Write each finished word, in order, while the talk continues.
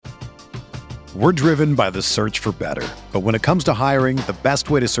We're driven by the search for better. But when it comes to hiring, the best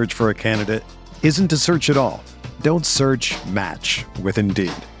way to search for a candidate isn't to search at all. Don't search, match with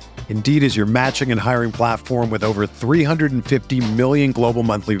Indeed. Indeed is your matching and hiring platform with over 350 million global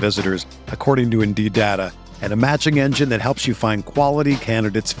monthly visitors, according to Indeed data, and a matching engine that helps you find quality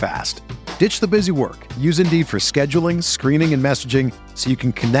candidates fast. Ditch the busy work. Use Indeed for scheduling, screening, and messaging so you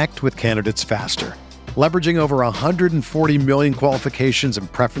can connect with candidates faster. Leveraging over 140 million qualifications and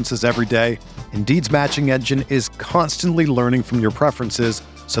preferences every day, Indeed's matching engine is constantly learning from your preferences,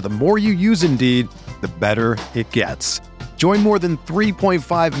 so the more you use Indeed, the better it gets. Join more than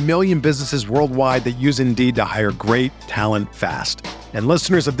 3.5 million businesses worldwide that use Indeed to hire great talent fast. And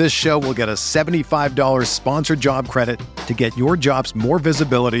listeners of this show will get a $75 sponsored job credit to get your jobs more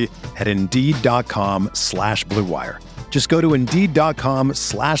visibility at Indeed.com/Blue Wire. Just go to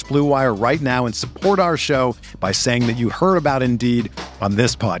Indeed.com/Blue Wire right now and support our show by saying that you heard about Indeed on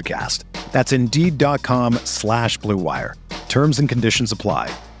this podcast. That's Indeed.com/Blue Wire. Terms and conditions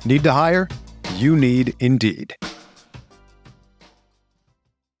apply. Need to hire? You need Indeed.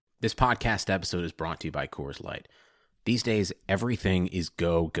 This podcast episode is brought to you by Coors Light. These days, everything is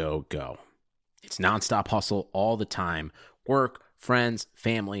go, go, go. It's nonstop hustle all the time. Work, friends,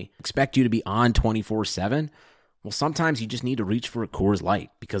 family, expect you to be on 24/7. Well, sometimes you just need to reach for a Coors Light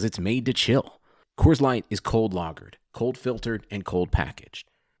because it's made to chill. Coors Light is cold lagered, cold filtered, and cold packaged.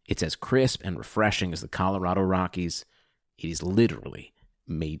 It's as crisp and refreshing as the Colorado Rockies. It is literally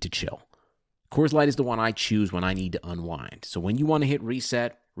made to chill. Coors Light is the one I choose when I need to unwind. So when you want to hit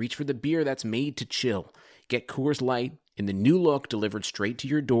reset, reach for the beer that's made to chill. Get Coors Light in the new look delivered straight to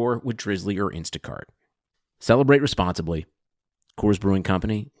your door with Drizzly or Instacart. Celebrate responsibly. Coors Brewing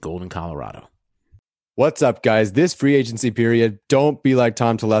Company, Golden, Colorado. What's up, guys? This free agency period, don't be like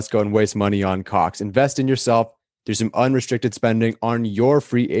Tom Telesco and waste money on Cox. Invest in yourself. There's some unrestricted spending on your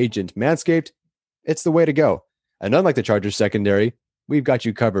free agent. Manscaped, it's the way to go. And unlike the Chargers secondary, we've got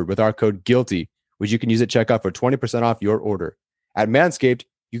you covered with our code GUILTY, which you can use at checkout for 20% off your order. At Manscaped,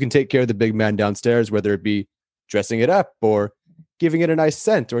 you can take care of the big man downstairs, whether it be dressing it up or giving it a nice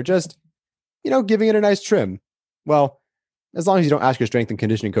scent or just, giving it a nice trim. Well, as long as you don't ask your strength and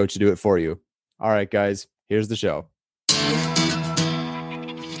conditioning coach to do it for you. All right, guys, here's the show.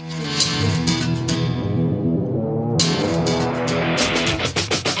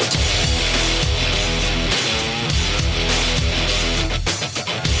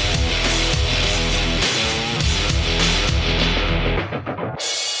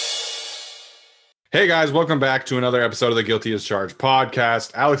 Hey guys, welcome back to another episode of the Guilty as Charged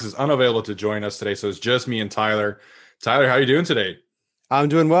podcast. Alex is unavailable to join us today, so it's just me and Tyler. Tyler, how are you doing today? I'm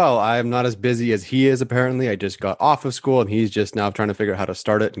doing well. I'm not as busy as he is, apparently. I just got off of school, and he's just now trying to figure out how to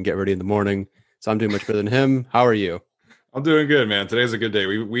start it and get ready in the morning. So I'm doing much better than him. How are you? I'm doing good, man. Today's a good day.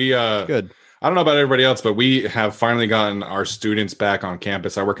 We good. I don't know about everybody else, but we have finally gotten our students back on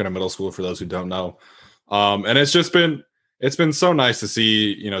campus. I work in a middle school, for those who don't know. And it's been so nice to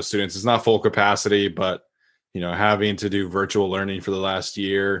see, students. It's not full capacity, but, having to do virtual learning for the last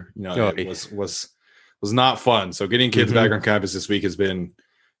year, it was not fun. So getting kids back on campus this week has been,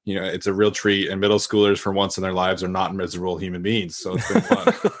 it's a real treat. And middle schoolers for once in their lives are not miserable human beings. So it's been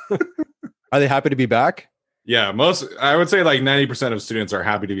fun. Are they happy to be back? Yeah, I would say like 90% of students are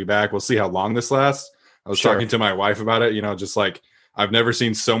happy to be back. We'll see how long this lasts. I was talking to my wife about it, just like, I've never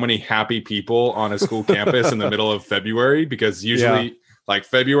seen so many happy people on a school campus in the middle of February, because usually like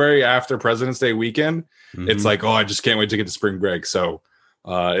February after President's Day weekend, it's like, oh, I just can't wait to get to spring break. So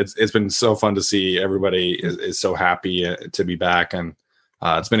it's been so fun to see everybody is so happy to be back. And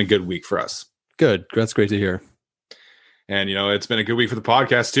it's been a good week for us. Good. That's great to hear. And, it's been a good week for the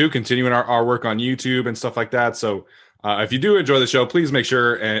podcast too, continuing our work on YouTube and stuff like that. So if you do enjoy the show, please make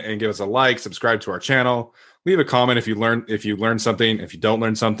sure and give us a like, subscribe to our channel. Leave a comment if you learn something. If you don't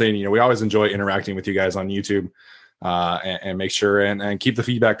learn something, we always enjoy interacting with you guys on YouTube, and make sure and keep the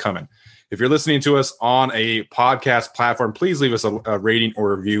feedback coming. If you're listening to us on a podcast platform, please leave us a rating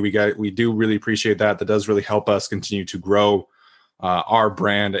or review. We do really appreciate that. That does really help us continue to grow our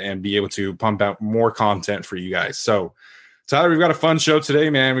brand and be able to pump out more content for you guys. So, Tyler, we've got a fun show today,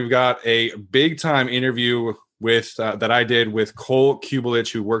 man. We've got a big time interview with that I did with Cole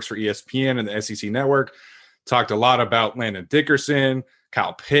Cubelic, who works for ESPN and the SEC Network. Talked a lot about Landon Dickerson,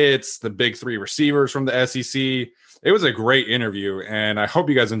 Kyle Pitts, the big three receivers from the SEC. It was a great interview, and I hope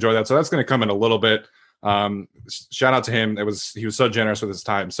you guys enjoy that. So that's going to come in a little bit. Shout out to him. He was so generous with his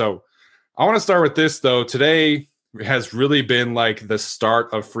time. So I want to start with this, though. Today has really been like the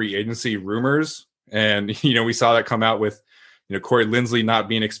start of free agency rumors. And, we saw that come out with, Corey Linsley not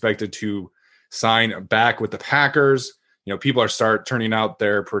being expected to sign back with the Packers. people are start turning out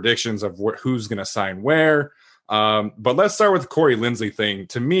their predictions of who's going to sign where. But let's start with the Corey Linsley thing.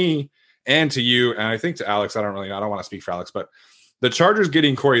 To me and to you, and I think to Alex, I don't want to speak for Alex, but the Chargers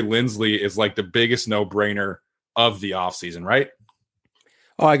getting Corey Linsley is like the biggest no-brainer of the offseason, right?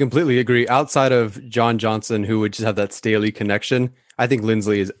 Oh, I completely agree. Outside of John Johnson, who would just have that Staley connection, I think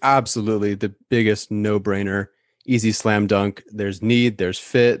Linsley is absolutely the biggest no-brainer. Easy slam dunk. There's need, there's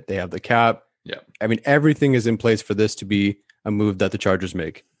fit, they have the cap. Yeah. I mean, everything is in place for this to be a move that the Chargers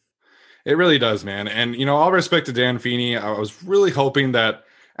make. It really does, man. And, all respect to Dan Feeney, I was really hoping that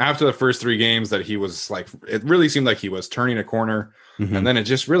after the first 3 games that he was like, it really seemed like he was turning a corner. Mm-hmm. And then it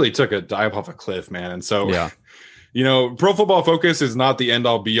just really took a dive off a cliff, man. And so, yeah. Pro Football Focus is not the end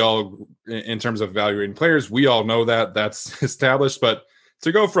all be all in terms of evaluating players. We all know that that's established, but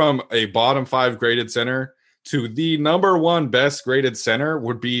to go from a bottom 5 graded center to the number 1 best graded center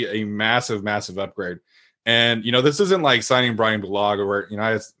would be a massive, massive upgrade. And, this isn't like signing Brian Bulaga where,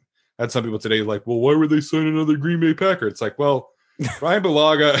 I had some people today like, well, why were they signing another Green Bay Packer? It's like, well, Brian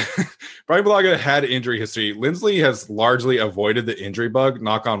Bulaga had injury history. Linsley has largely avoided the injury bug,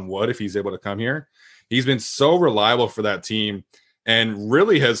 knock on wood, if he's able to come here. He's been so reliable for that team and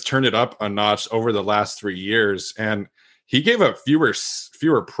really has turned it up a notch over the last 3 years. And he gave up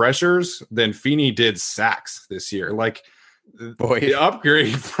fewer pressures than Feeney did sacks this year. Like, the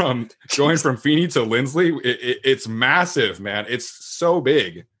upgrade from going from Feeney to Linsley, it's massive, man. It's so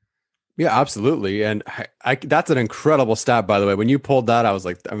big. Yeah, absolutely. And that's an incredible stat, by the way. When you pulled that, I was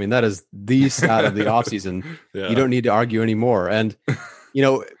like, I mean, that is the stat of the offseason. Yeah. You don't need to argue anymore. And,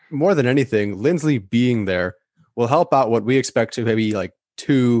 more than anything, Linsley being there will help out what we expect to maybe like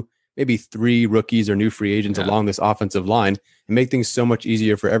 2, maybe 3 rookies or new free agents along this offensive line and make things so much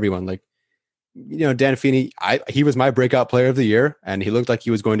easier for everyone. Like, Dan Feeney, he was my breakout player of the year, and he looked like he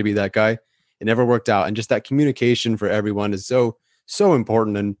was going to be that guy. It never worked out. And just that communication for everyone is so, so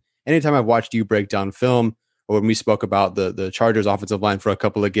important. And anytime I've watched you break down film, or when we spoke about the Chargers offensive line for a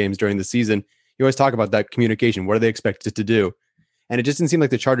couple of games during the season, you always talk about that communication. What are they expected to do? And it just didn't seem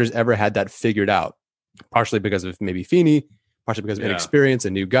like the Chargers ever had that figured out, partially because of maybe Feeney, partially because of inexperience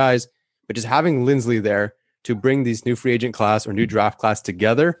and new guys, but just having Linsley there to bring these new free agent class or new draft class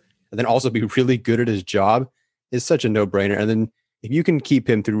together and then also be really good at his job is such a no-brainer. And then if you can keep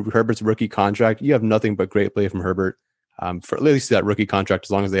him through Herbert's rookie contract, you have nothing but great play from Herbert for at least that rookie contract,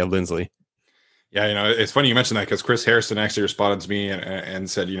 as long as they have Linsley. Yeah, it's funny you mentioned that because Chris Harrison actually responded to me and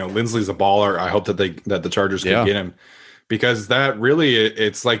said, Linsley's a baller. I hope that the Chargers can get him. Because that really,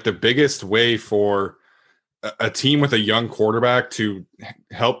 it's like the biggest way for a team with a young quarterback to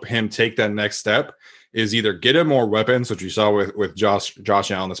help him take that next step is either get him more weapons, which you saw with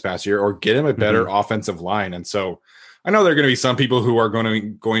Josh Allen this past year, or get him a better offensive line. And so I know there are going to be some people who are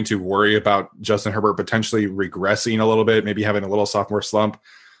going to worry about Justin Herbert potentially regressing a little bit, maybe having a little sophomore slump.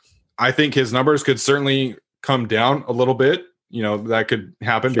 I think his numbers could certainly come down a little bit. That could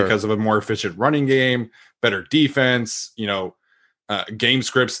happen because of a more efficient running game, better defense, game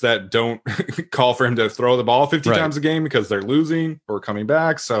scripts that don't call for him to throw the ball 50 times a game because they're losing or coming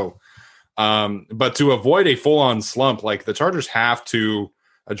back. So, but to avoid a full-on slump, like the Chargers have to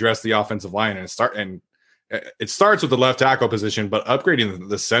address the offensive line and it starts with the left tackle position, but upgrading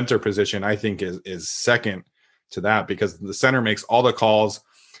the center position, I think is second to that because the center makes all the calls.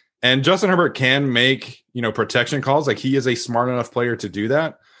 And Justin Herbert can make, protection calls. Like he is a smart enough player to do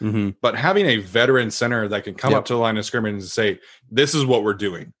that. Mm-hmm. But having a veteran center that can come up to the line of scrimmage and say, this is what we're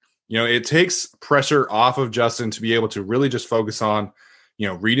doing. It takes pressure off of Justin to be able to really just focus on,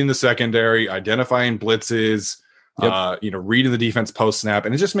 reading the secondary, identifying blitzes, reading the defense post snap.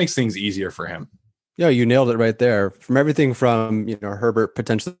 And it just makes things easier for him. Yeah, you nailed it right there. From everything from, Herbert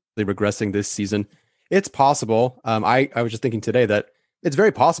potentially regressing this season, it's possible. I was just thinking today that it's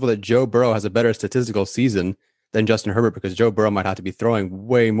very possible that Joe Burrow has a better statistical season than Justin Herbert because Joe Burrow might have to be throwing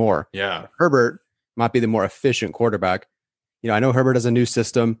way more. Yeah. Herbert might be the more efficient quarterback. I know Herbert has a new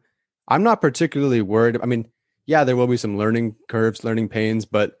system. I'm not particularly worried. I mean, yeah, there will be some learning curves, learning pains,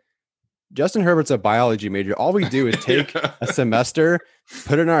 but Justin Herbert's a biology major. All we do is take a semester,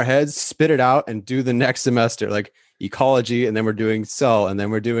 put it in our heads, spit it out, and do the next semester, like ecology, and then we're doing cell, and then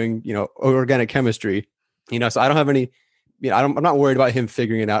we're doing, organic chemistry. So I don't have any, I'm not worried about him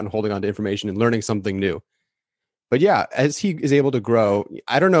figuring it out and holding on to information and learning something new. But yeah, as he is able to grow,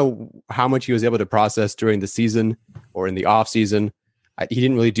 I don't know how much he was able to process during the season or in the off season. He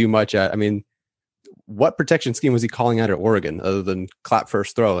didn't really do much what protection scheme was he calling out at Oregon other than clap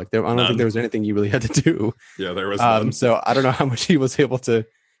first throw? I don't think there was anything you really had to do. Yeah, there was none. So I don't know how much he was able to,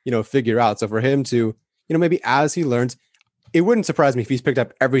 figure out. So for him to, maybe as he learns, it wouldn't surprise me if he's picked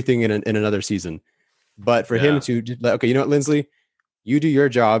up everything in another season. But for him to okay, you know what, Lindsley, you do your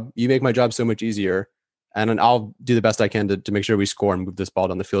job. You make my job so much easier, and then I'll do the best I can to make sure we score and move this ball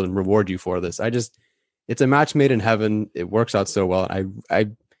down the field and reward you for this. It's a match made in heaven. It works out so well.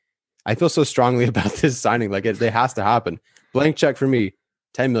 I feel so strongly about this signing. Like it has to happen. Blank check for me,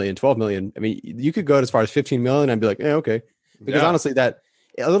 10 million, 12 million. I mean, you could go as far as 15 million and be like, yeah, okay. Because honestly, that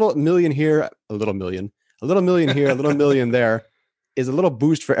a little million here, a little million here, a little million there is a little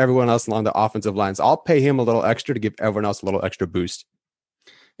boost for everyone else along the offensive lines. So I'll pay him a little extra to give everyone else a little extra boost.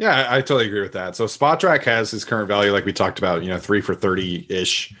 Yeah, I totally agree with that. So Spotrac has his current value, like we talked about, 3 for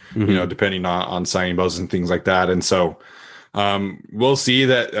 30-ish, depending on signing bonuses and things like that. And so we'll see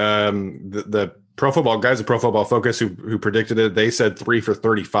that the Pro Football guys at Pro Football Focus who predicted it, they said 3 for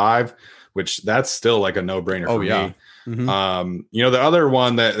 35, which that's still like a no-brainer for me. Mm-hmm. The other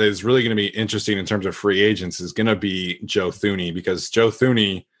one that is really going to be interesting in terms of free agents is going to be Joe Thuney, because Joe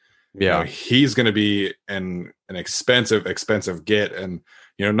Thuney, he's going to be an expensive get. And,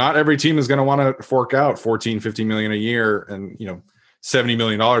 not every team is going to want to fork out 14, 15 million a year and, $70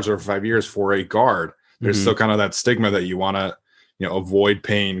 million over 5 years for a guard. There's still kind of that stigma that you want to, avoid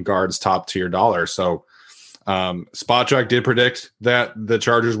paying guards top tier dollar. So Spotrac did predict that the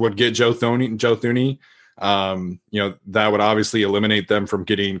Chargers would get Joe Thuney. That would obviously eliminate them from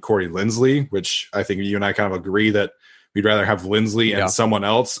getting Corey Linsley, which I think you and I kind of agree that we'd rather have Linsley and someone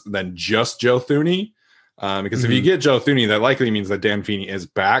else than just Joe Thuney. Because if you get Joe Thuney, that likely means that Dan Feeney is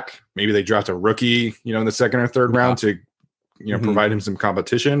back. Maybe they draft a rookie, in the second or third round to, provide him some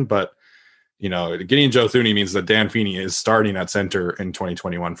competition. But, getting Joe Thuney means that Dan Feeney is starting at center in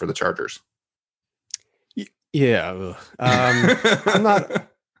 2021 for the Chargers. Yeah. I'm not.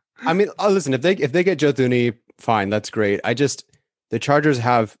 I mean, listen, if they get Joe Thuney, fine, that's great. The Chargers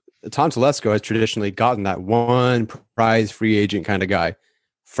have Tom Telesco has traditionally gotten that one prize free agent kind of guy.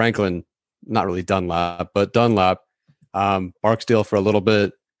 Franklin, not really Dunlap, but Dunlap, Barksdale for a little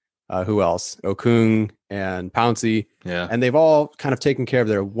bit. Who else? Okung and Pouncey. Yeah. And they've all kind of taken care of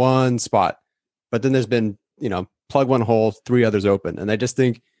their one spot. But then there's been, plug one hole, 3 others open. And I just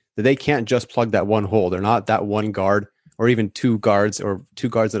think that they can't just plug that one hole. They're not that one guard or even 2 guards or 2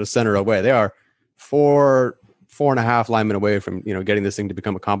 guards at a center away. They are 4.5 linemen away from, getting this thing to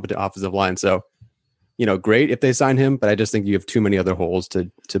become a competent offensive line. So, great if they sign him, but I just think you have too many other holes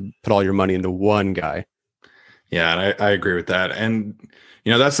to put all your money into one guy. Yeah, and I agree with that. And,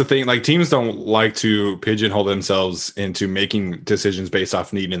 that's the thing. Like, teams don't like to pigeonhole themselves into making decisions based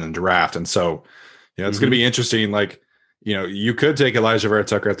off need in the draft. And so, it's going to be interesting. Like, you could take Elijah Vera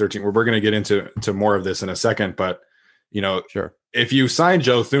Tucker at 13. We're going to get into more of this in a second. But, sure, if you sign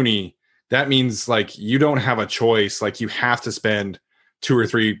Joe Thuney, that means like you don't have a choice. Like, you have to spend 2 or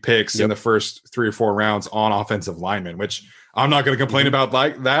 3 picks in the first 3 or 4 rounds on offensive linemen, which I'm not going to complain about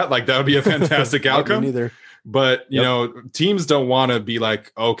like that. Like, that would be a fantastic outcome. Either. But, teams don't want to be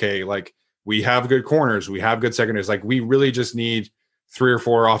like, okay, like we have good corners, we have good secondaries. Like, we really just need 3 or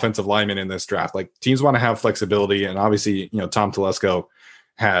 4 offensive linemen in this draft. Like, teams want to have flexibility. And obviously, Tom Telesco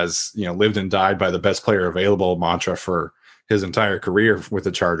has, lived and died by the best player available mantra for his entire career with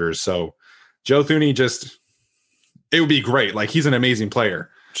the Chargers. So Joe Thuney it would be great. Like, he's an amazing player.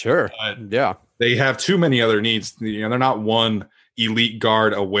 Sure. Yeah. They have too many other needs. They're not one elite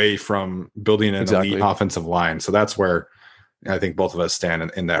guard away from building an elite offensive line. So that's where I think both of us stand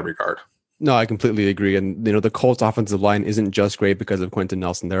in that regard. No, I completely agree. And, the Colts offensive line isn't just great because of Quentin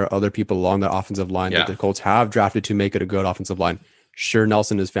Nelson. There are other people along that offensive line that the Colts have drafted to make it a good offensive line. Sure,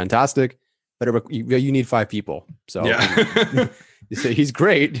 Nelson is fantastic, but you need 5 people. So he's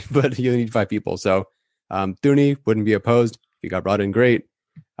great, but you need 5 people. So Thuney wouldn't be opposed. If he got brought in, great.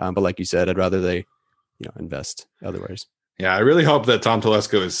 But like you said, I'd rather they, invest otherwise. Yeah, I really hope that Tom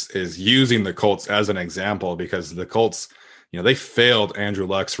Telesco is using the Colts as an example, because the Colts, they failed Andrew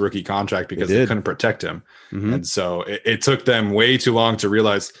Luck's rookie contract because they couldn't protect him. Mm-hmm. And so it took them way too long to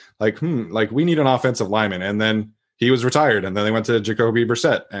realize, like we need an offensive lineman. And then he was retired, and then they went to Jacoby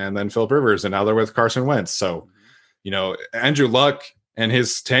Brissett and then Philip Rivers, and now they're with Carson Wentz. So, Andrew Luck and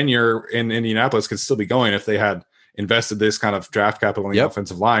his tenure in Indianapolis could still be going if they had invested this kind of draft capital in the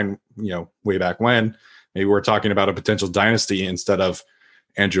offensive line, way back when. Maybe we're talking about a potential dynasty instead of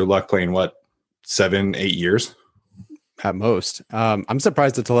Andrew Luck playing 7-8 years at most. I'm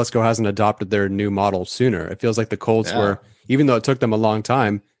surprised that Telesco hasn't adopted their new model sooner. It feels like the Colts were, even though it took them a long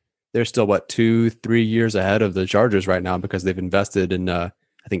time, they're still 2-3 years ahead of the Chargers right now, because they've invested in I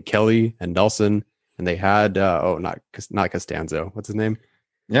think Kelly and Nelson, and they had not Costanzo. What's his name?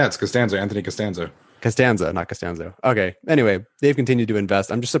 Yeah, it's Costanzo, Anthony Costanzo. Costanza, not Costanzo. Okay. Anyway, they've continued to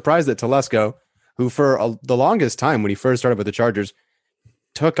invest. I'm just surprised that Telesco, who for the longest time when he first started with the Chargers,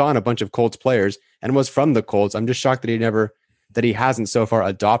 took on a bunch of Colts players and was from the Colts. I'm just shocked that he hasn't so far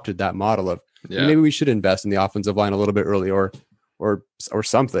adopted that model of maybe we should invest in the offensive line a little bit early or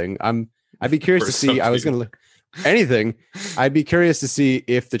something. I'd be curious to see. Something. I was going to look anything. I'd be curious to see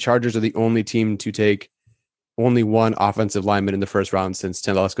if the Chargers are the only team to take only one offensive lineman in the first round since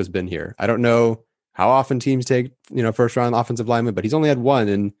Telesco's been here. I don't know how often teams take, first round offensive lineman, but he's only had one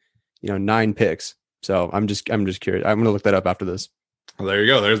in, 9 picks. So I'm just curious. I'm going to look that up after this. Well, there you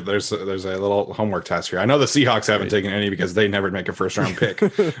go. There's a little homework task here. I know the Seahawks haven't taken any because they never make a first round pick. No,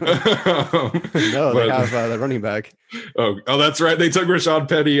 they have the running back. Oh, that's right. They took Rashad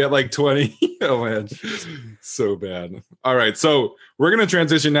Penny at like 20. Oh man, so bad. All right, so we're going to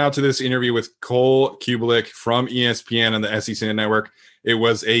transition now to this interview with Cole Cubelic from ESPN and the SEC Network. It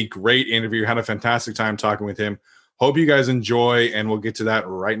was a great interview. Had a fantastic time talking with him. Hope you guys enjoy, and we'll get to that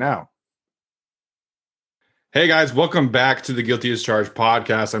right now. Hey guys, welcome back to the Guilty as Charged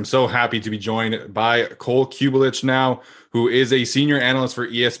podcast. I'm so happy to be joined by Cole Cubelic now, who is a senior analyst for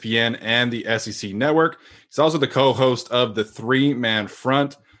ESPN and the SEC Network. He's also the co-host of the 3-Man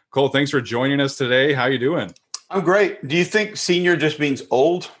Front. Cole, thanks for joining us today. How you doing? I'm great. Do you think senior just means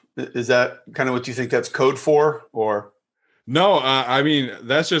old? Is that kind of what you think that's code for, or? No, I mean,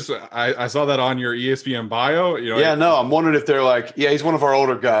 that's just, I saw that on your ESPN bio. Yeah, no, I'm wondering if they're like, yeah, he's one of our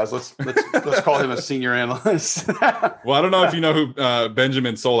older guys. Let's call him a senior analyst. Well, I don't know if you know who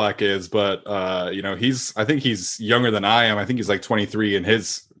Benjamin Solak is, but I think he's younger than I am. I think he's like 23, and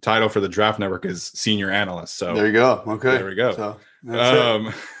his title for the Draft Network is senior analyst. So there you go. Okay, there we go.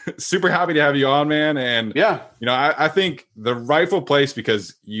 So super happy to have you on, man. And yeah, I think the rightful place,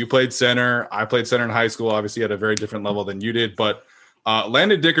 because you played center, I played center in high school, obviously at a very different level than you did, but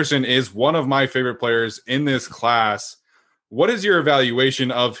Landon Dickerson is one of my favorite players in this class. What is your evaluation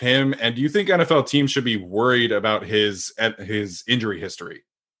of him, and do you think NFL teams should be worried about his injury history?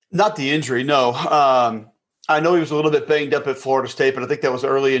 Not the injury, no. I know he was a little bit banged up at Florida State, but I think that was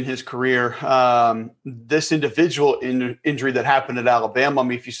early in his career. This individual injury that happened at Alabama, I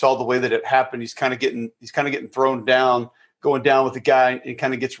mean, if you saw the way that it happened, he's kind of getting thrown down, going down with the guy, and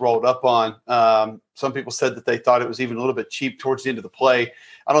kind of gets rolled up on. Some people said that they thought it was even a little bit cheap towards the end of the play.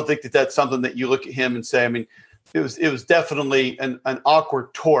 I don't think that that's something that you look at him and say, I mean, it was definitely an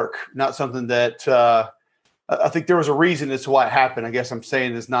awkward torque, not something that I think there was a reason as to why it happened. I guess I'm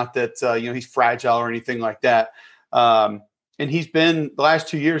saying is not that, he's fragile or anything like that. And he's been, the last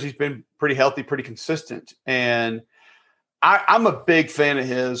 2 years, he's been pretty healthy, pretty consistent. And I'm a big fan of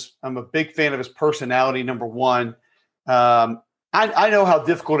his. I'm a big fan of his personality, number one. I know how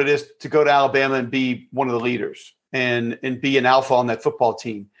difficult it is to go to Alabama and be one of the leaders and be an alpha on that football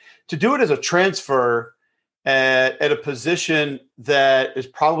team. To do it as a transfer at a position that is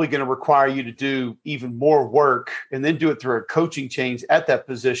probably going to require you to do even more work and then do it through a coaching change at that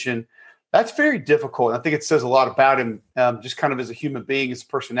position, that's very difficult. I think it says a lot about him, just kind of as a human being, his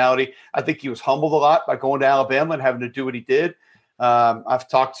personality. I think he was humbled a lot by going to Alabama and having to do what he did. I've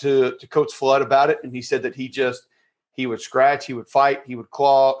talked to Coach Flood about it, and he said that he would scratch, he would fight, he would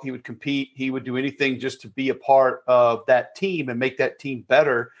claw, he would compete, he would do anything just to be a part of that team and make that team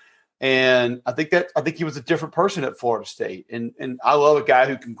better. And I think he was a different person at Florida State. And I love a guy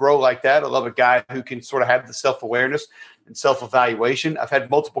who can grow like that. I love a guy who can sort of have the self-awareness and self-evaluation. I've had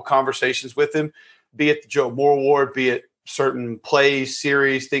multiple conversations with him, be it the Joe Moore Award, be it certain plays,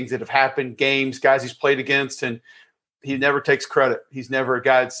 series, things that have happened, games, guys he's played against, and he never takes credit. He's never a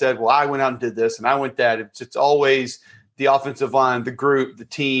guy that said, well, I went out and did this and I went that. It's always the offensive line, the group, the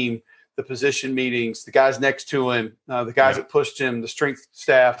team, the position meetings, the guys next to him, the guys that pushed him, the strength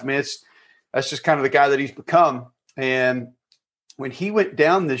staff. I mean, that's just kind of the guy that he's become. And when he went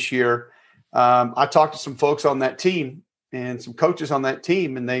down this year, I talked to some folks on that team and some coaches on that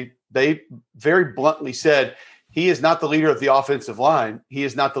team, and they very bluntly said, he is not the leader of the offensive line. He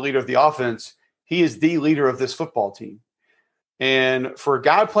is not the leader of the offense. He is the leader of this football team. And for a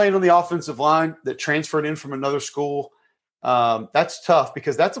guy playing on the offensive line that transferred in from another school, that's tough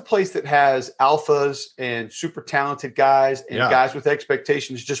because that's a place that has alphas and super talented guys and guys with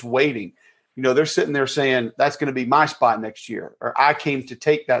expectations just waiting. They're sitting there saying, that's going to be my spot next year, or I came to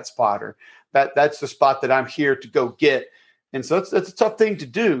take that spot, or that's the spot that I'm here to go get. And so that's a tough thing to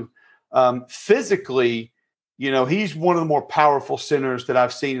do. Physically, he's one of the more powerful centers that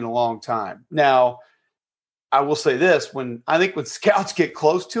I've seen in a long time. Now, I will say this, when scouts get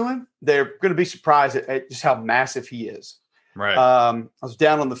close to him, they're going to be surprised at just how massive he is. Right. I was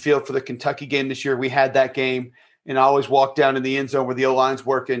down on the field for the Kentucky game this year. We had that game, and I always walked down in the end zone where the O-line's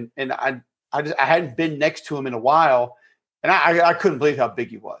working, and I hadn't been next to him in a while, and I couldn't believe how big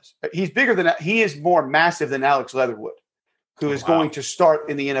he was. He is more massive than Alex Leatherwood. who is going to start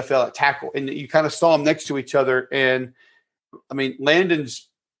in the NFL at tackle. And you kind of saw them next to each other. And I mean, Landon's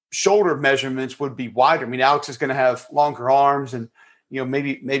shoulder measurements would be wider. I mean, Alex is going to have longer arms and,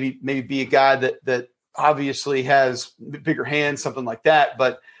 maybe be a guy that obviously has bigger hands, something like that.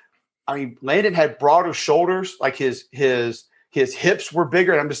 But I mean, Landon had broader shoulders, like his hips were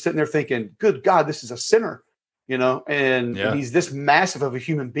bigger. And I'm just sitting there thinking, good God, this is a center, and he's this massive of a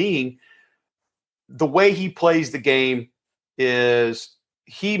human being. The way he plays the game is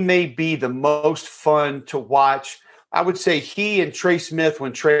he may be the most fun to watch. I would say he and Trey Smith,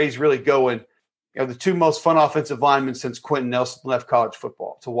 when Trey's really going, are the two most fun offensive linemen since Quentin Nelson left college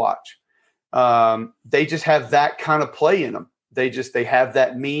football to watch. They just have that kind of play in them. They have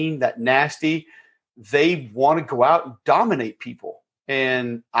that mean, that nasty. They want to go out and dominate people.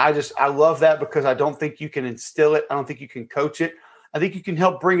 And I love that because I don't think you can instill it. I don't think you can coach it. I think you can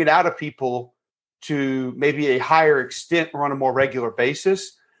help bring it out of people to maybe a higher extent or on a more regular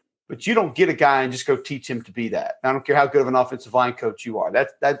basis, but you don't get a guy and just go teach him to be that. I don't care how good of an offensive line coach you are.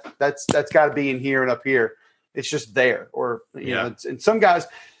 That's got to be in here and up here. It's just there. Or, and some guys,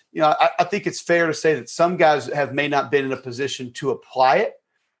 I think it's fair to say that some guys may not been in a position to apply it.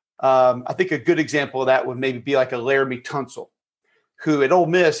 I think a good example of that would maybe be like a Laramie Tunsil, who at Ole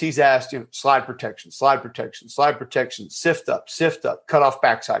Miss, he's asked, slide protection, sift up, cut off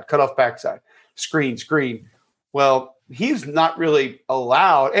backside, screen. Well, he's not really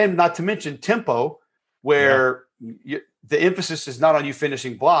allowed, and not to mention tempo, where the emphasis is not on you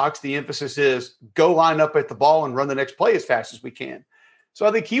finishing blocks. The emphasis is go line up at the ball and run the next play as fast as we can. So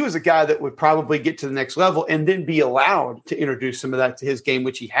I think he was a guy that would probably get to the next level and then be allowed to introduce some of that to his game,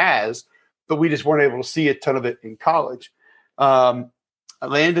 which he has, but we just weren't able to see a ton of it in college.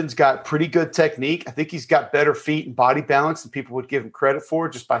 Landon's got pretty good technique. I think he's got better feet and body balance than people would give him credit for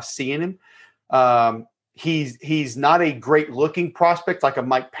just by seeing him. He's not a great looking prospect like a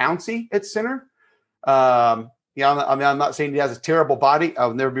Mike Pouncey at center. I'm not saying he has a terrible body.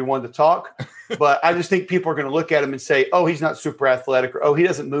 I'll never be one to talk, but I just think people are going to look at him and say, oh, he's not super athletic, or, oh, he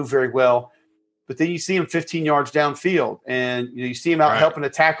doesn't move very well. But then you see him 15 yards downfield and you see him out helping a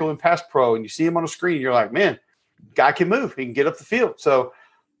tackle in pass pro, and you see him on a screen. You're like, man, guy can move. He can get up the field. So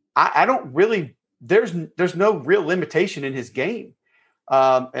I don't really, there's no real limitation in his game.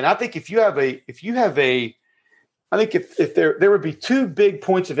 And I think if there would be two big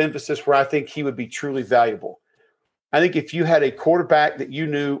points of emphasis where I think he would be truly valuable. I think if you had a quarterback that you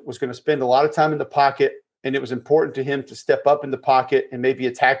knew was going to spend a lot of time in the pocket, and it was important to him to step up in the pocket and maybe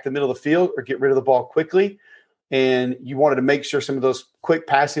attack the middle of the field or get rid of the ball quickly, and you wanted to make sure some of those quick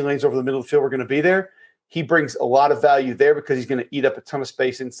passing lanes over the middle of the field were going to be there, he brings a lot of value there because he's going to eat up a ton of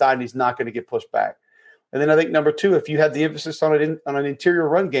space inside and he's not going to get pushed back. And then I think number two, if you have the emphasis on an interior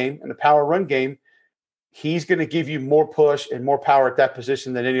run game and a power run game, he's going to give you more push and more power at that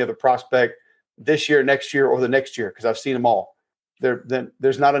position than any other prospect this year, next year, or the next year, because I've seen them all.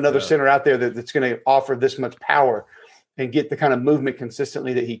 There's not another center out there that's going to offer this much power and get the kind of movement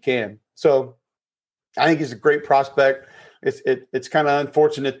consistently that he can. So I think he's a great prospect. It's kind of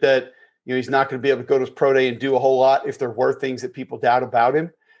unfortunate that he's not going to be able to go to his pro day and do a whole lot if there were things that people doubt about him.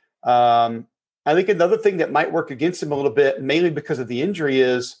 I think another thing that might work against him a little bit, mainly because of the injury,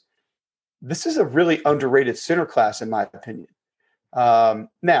 is this is a really underrated center class, in my opinion.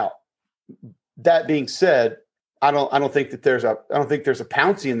 Now, that being said, I don't think there's a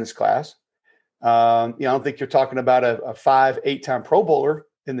Pouncey in this class. I don't think you're talking about a 5-8-time Pro Bowler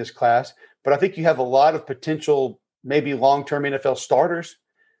in this class, but I think you have a lot of potential, maybe long-term NFL starters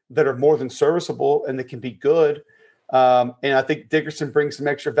that are more than serviceable and that can be good. And I think Dickerson brings some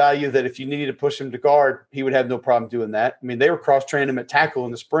extra value that if you needed to push him to guard, he would have no problem doing that. I mean, they were cross-training him at tackle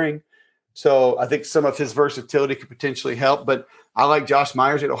in the spring. So I think some of his versatility could potentially help. But I like Josh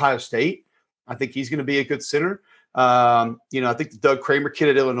Myers at Ohio State. I think he's going to be a good center. I think the Doug Kramer kid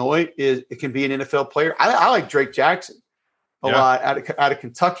at Illinois can be an NFL player. I like Drake Jackson a lot out of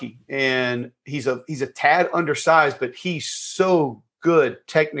Kentucky. And he's a tad undersized, but he's so good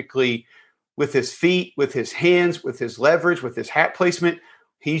technically with his feet, with his hands, with his leverage, with his hat placement.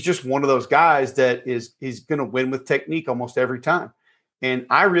 He's just one of those guys that he's going to win with technique almost every time. And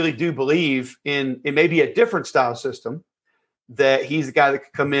I really do believe in maybe a different style system that he's the guy that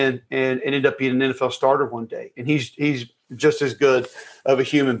could come in and end up being an NFL starter one day. And he's just as good of a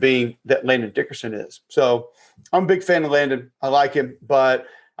human being that Landon Dickerson is. So I'm a big fan of Landon. I like him, but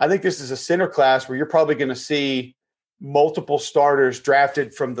I think this is a center class where you're probably going to see multiple starters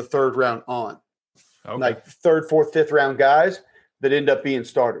drafted from the third round on. Okay. Like third, fourth, fifth round guys that end up being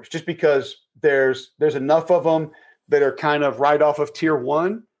starters, just because there's enough of them that are kind of right off of tier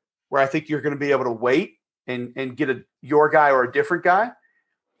one where I think you're going to be able to wait and get your guy or a different guy.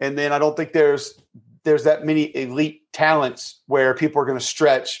 And then I don't think there's that many elite talents where people are going to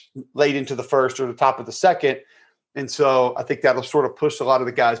stretch late into the first or the top of the second. And so I think that'll sort of push a lot of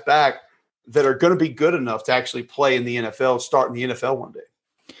the guys back that are going to be good enough to actually play in the NFL, start in the NFL one day.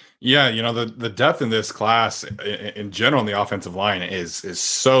 Yeah, you know, the depth in this class in general in the offensive line is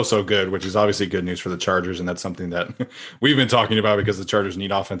so good, which is obviously good news for the Chargers, and that's something that we've been talking about because the Chargers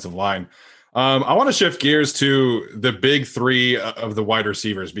need offensive line. I want to shift gears to the big three of the wide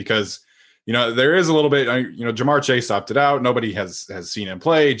receivers because, you know, there is a little bit, you know, Ja'Marr Chase opted out. Nobody has seen him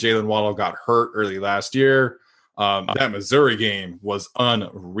play. Jalen Waddle got hurt early last year. That Missouri game was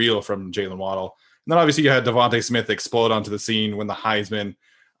unreal from Jalen Waddle. And then obviously you had Devontae Smith explode onto the scene, win the Heisman.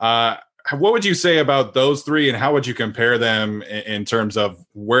 What would you say about those three, and how would you compare them in terms of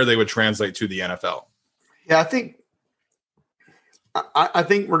where they would translate to the NFL? Yeah, I think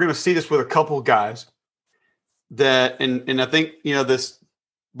we're going to see this with a couple of guys that, and I think, you know,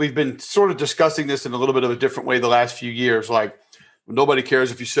 we've been sort of discussing this in a little bit of a different way the last few years. Like, nobody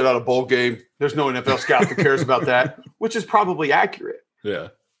cares if you sit out a bowl game. There's no NFL scout that cares about that, which is probably accurate. Yeah.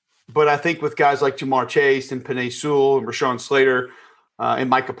 But I think with guys like Ja'Marr Chase and Penei Sewell and Rashawn Slater and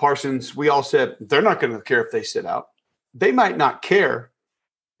Micah Parsons, we all said they're not going to care if they sit out. They might not care,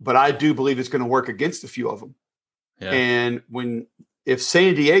 but I do believe it's going to work against a few of them. Yeah. And if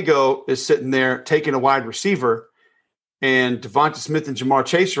San Diego is sitting there taking a wide receiver and Devonta Smith and Ja'Marr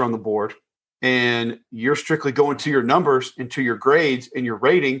Chase are on the board, and you're strictly going to your numbers and to your grades and your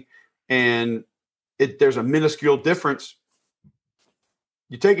rating, and there's a minuscule difference,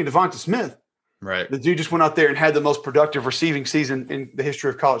 you're taking Devonta Smith. Right. The dude just went out there and had the most productive receiving season in the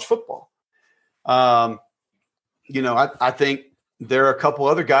history of college football. You know, I think there are a couple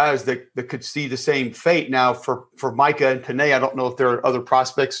other guys that could see the same fate. Now, for Micah and Penei, I don't know if there are other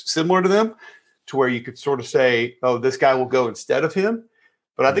prospects similar to them to where you could sort of say, oh, this guy will go instead of him.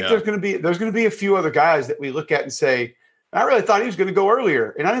 But I think there's going to be a few other guys that we look at and say, I really thought he was going to go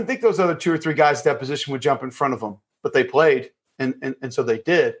earlier. And I didn't think those other two or three guys at that position would jump in front of him, but they played. And so they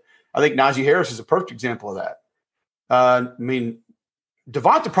did. I think Najee Harris is a perfect example of that. I mean,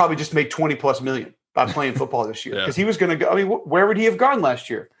 Devonta probably just made $20+ million by playing football this year because he was going to go. I mean, where would he have gone last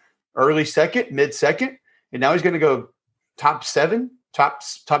year? Early second, mid second, and now he's going to go top 7, top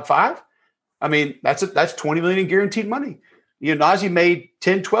 5. I mean, that's $20 million in guaranteed money. You know, Najee made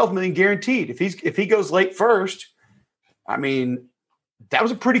 $10-12 million guaranteed. If he goes late first, I mean, that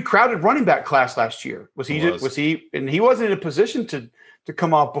was a pretty crowded running back class last year. Was he? And he wasn't in a position to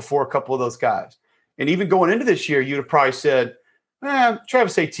come off before a couple of those guys. And even going into this year, you'd have probably said,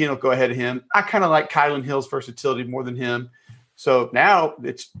 Travis Etienne will go ahead of him. I kind of like Kylan Hill's versatility more than him. So now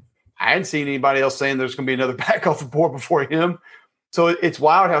I hadn't seen anybody else saying there's going to be another back off the board before him. So it's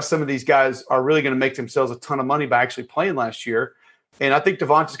wild how some of these guys are really going to make themselves a ton of money by actually playing last year. And I think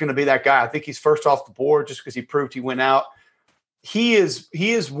Devonta's going to be that guy. I think he's first off the board just because he proved he went out. He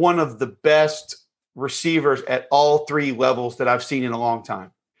is one of the best receivers at all three levels that I've seen in a long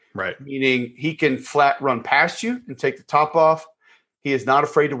time. Right. Meaning he can flat run past you and take the top off. He is not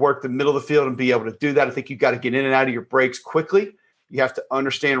afraid to work the middle of the field and be able to do that. I think you've got to get in and out of your breaks quickly. You have to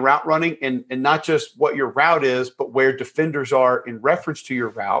understand route running and not just what your route is, but where defenders are in reference to your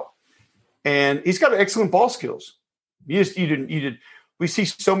route. And he's got excellent ball skills. We see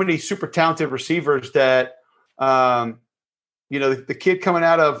so many super talented receivers that, you know, the kid coming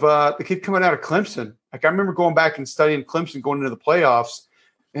out of Clemson. Like I remember going back and studying Clemson going into the playoffs,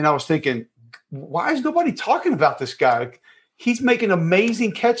 and I was thinking, why is nobody talking about this guy? Like, he's making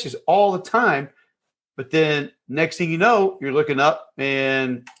amazing catches all the time. But then next thing you know, you're looking up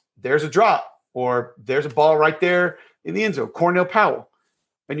and there's a drop or there's a ball right there in the end zone, Cornell Powell.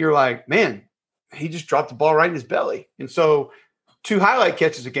 And you're like, man, he just dropped the ball right in his belly. And so 2 highlight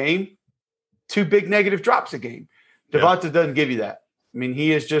catches a game, 2 big negative drops a game. Devonta doesn't give you that. I mean,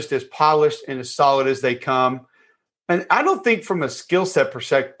 he is just as polished and as solid as they come. And I don't think from a skill set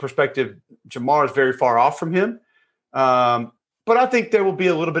perspective, Ja'Marr is very far off from him. But I think there will be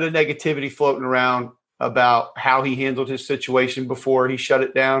a little bit of negativity floating around about how he handled his situation before he shut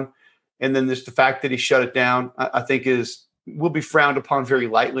it down. And then there's the fact that he shut it down, I think will be frowned upon very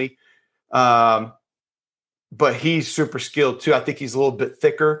lightly. But he's super skilled too. I think he's a little bit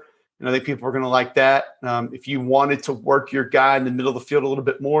thicker. And I think people are going to like that. If you wanted to work your guy in the middle of the field a little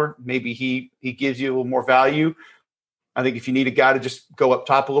bit more, maybe he gives you a little more value. I think if you need a guy to just go up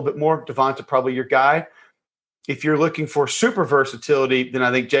top a little bit more, Devonta probably your guy. If you're looking for super versatility, then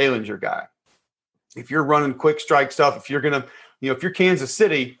I think Jalen's your guy. If you're running quick strike stuff, if you're going to, if you're Kansas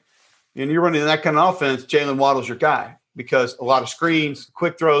City and you're running that kind of offense, Jalen Waddle's your guy because a lot of screens,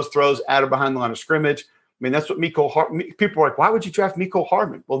 quick throws out of behind the line of scrimmage. mean, that's what people are like, why would you draft Mecole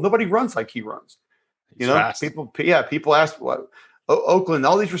Hardman? Well, nobody runs like he runs. He's fast. People ask, what Oakland,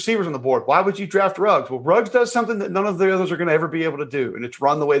 all these receivers on the board, why would you draft Ruggs? Well, Ruggs does something that none of the others are going to ever be able to do, and it's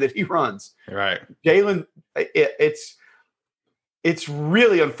run the way that he runs. Right. Jalen, it's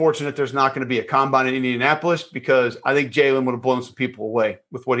really unfortunate there's not going to be a combine in Indianapolis, because I think Jalen would have blown some people away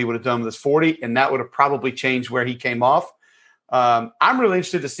with what he would have done with his 40, and that would have probably changed where he came off. I'm really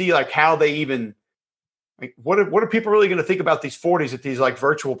interested to see like how they even what are people really going to think about these 40s at these like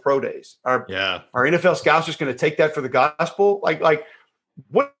virtual pro days? Are NFL scouts just going to take that for the gospel? Like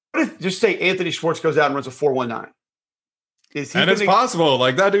what if just say Anthony Schwartz goes out and runs a 4.19? It's possible.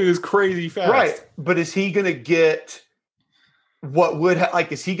 Like that dude is crazy fast. Right. But is he going to get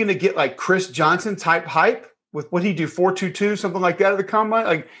is he going to get like Chris Johnson type hype with what he do 4.22, something like that at the combine?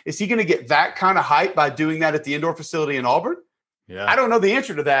 Like, is he going to get that kind of hype by doing that at the indoor facility in Auburn? Yeah. I don't know the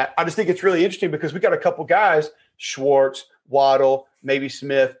answer to that. I just think it's really interesting because we got a couple guys, Schwartz, Waddle, maybe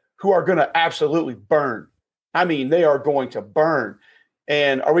Smith, who are going to absolutely burn. I mean, they are going to burn.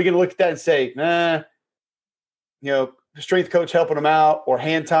 And are we going to look at that and say, nah, strength coach helping them out or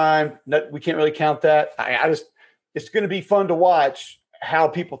hand time? No, we can't really count that. It's going to be fun to watch how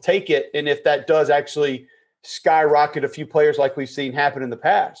people take it. And if that does actually skyrocket a few players like we've seen happen in the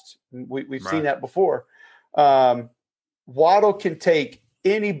past, we've seen that before. Waddle can take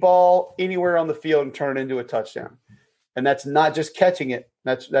any ball anywhere on the field and turn it into a touchdown. And that's not just catching it.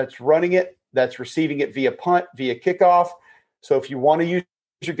 That's running it. That's receiving it via punt, via kickoff. So if you want to use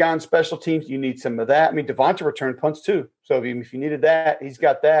your guy on special teams, you need some of that. I mean, Devonta returned punts too. So if you needed that, he's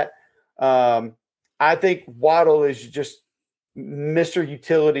got that. I think Waddle is just Mr.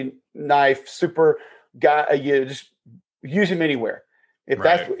 Utility Knife, super guy. You just use him anywhere.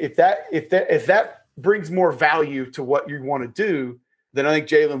 If that brings more value to what you want to do, then I think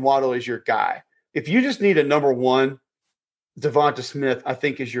Jalen Waddle is your guy. If you just need a number one, Devonta Smith, I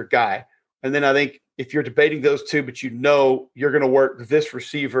think, is your guy. And then I think if you're debating those two, but you're going to work this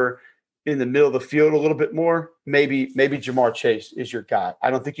receiver in the middle of the field a little bit more, maybe Jamar Chase is your guy. I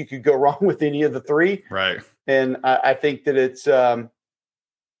don't think you could go wrong with any of the three. Right. And I think that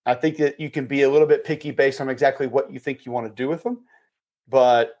I think that you can be a little bit picky based on exactly what you think you want to do with them.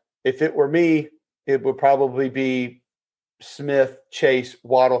 But if it were me, it would probably be Smith, Chase,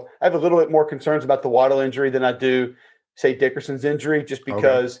 Waddle. I have a little bit more concerns about the Waddle injury than I do, say, Dickerson's injury, just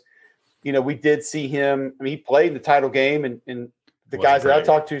because, we did see him. I mean, he played in the title game, and the guys that I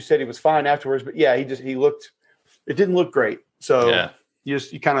talked to said he was fine afterwards. But, yeah, it didn't look great. So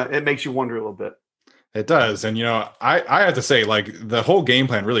it makes you wonder a little bit. It does. And, I have to say, like, the whole game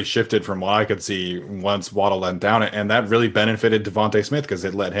plan really shifted from what I could see once Waddle went down. And that really benefited Devontae Smith because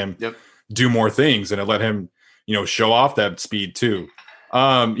it let him do more things, and it let him, show off that speed too.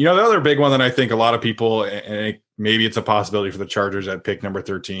 The other big one that I think a lot of people, and maybe it's a possibility for the Chargers at pick number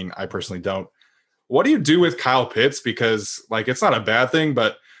 13. I personally don't. What do you do with Kyle Pitts? Because like, it's not a bad thing,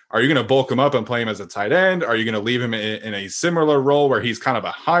 but are you going to bulk him up and play him as a tight end? Are you going to leave him in a similar role where he's kind of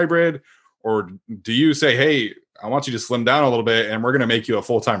a hybrid? Or do you say, hey, I want you to slim down a little bit and we're going to make you a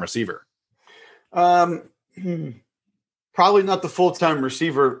full-time receiver? Probably not the full-time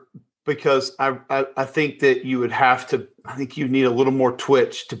receiver, because I think that you would have to – I think you need a little more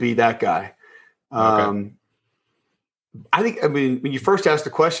twitch to be that guy. Okay. When you first asked the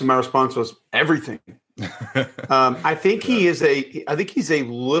question, my response was everything. I think he's a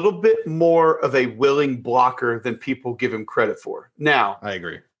little bit more of a willing blocker than people give him credit for. Now, I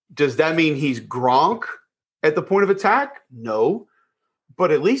agree. Does that mean he's Gronk at the point of attack? No.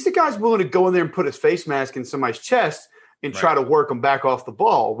 But at least the guy's willing to go in there and put his face mask in somebody's chest and try to work them back off the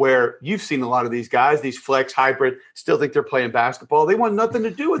ball, where you've seen a lot of these guys, these flex hybrid, still think they're playing basketball. They want nothing to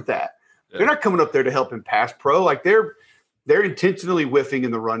do with that. Yeah. They're not coming up there to help him pass pro. Like they're intentionally whiffing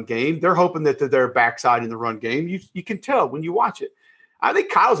in the run game. They're hoping that they're backside in the run game. You can tell when you watch it. I think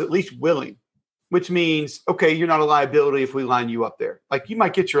Kyle's at least willing, which means, okay, you're not a liability if we line you up there. Like you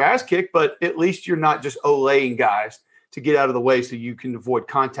might get your ass kicked, but at least you're not just olaying guys to get out of the way so you can avoid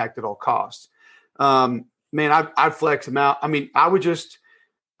contact at all costs. I'd flex him out. I mean, I would use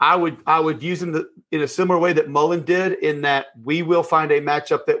him in a similar way that Mullen did, in that we will find a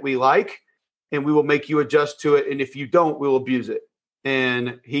matchup that we like and we will make you adjust to it. And if you don't, we'll abuse it.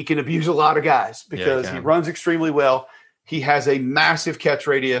 And he can abuse a lot of guys because he runs extremely well. He has a massive catch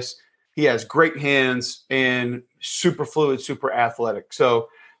radius. He has great hands and super fluid, super athletic. So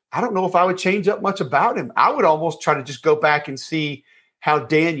I don't know if I would change up much about him. I would almost try to just go back and see how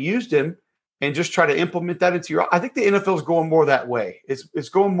Dan used him and just try to implement that into your – I think the NFL is going more that way. It's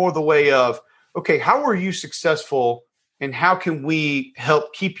going more the way of, okay, how were you successful And how can we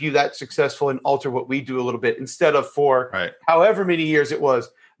help keep you that successful and alter what we do a little bit instead of for however many years it was,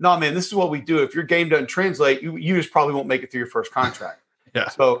 no, man, this is what we do. If your game doesn't translate, you just probably won't make it through your first contract.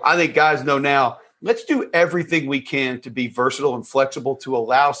 So I think guys know now, let's do everything we can to be versatile and flexible to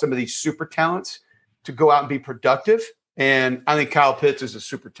allow some of these super talents to go out and be productive. And I think Kyle Pitts is a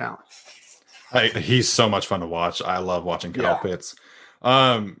super talent. He's so much fun to watch. I love watching Kyle Pitts.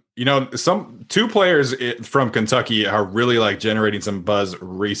 Some two players from Kentucky are really like generating some buzz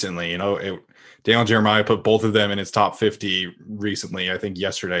recently. Daniel Jeremiah put both of them in his top 50 recently, I think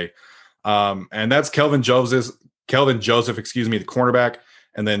yesterday. And that's Kelvin Joseph, the cornerback,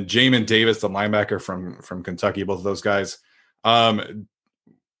 and then Jamin Davis, the linebacker from Kentucky, both of those guys.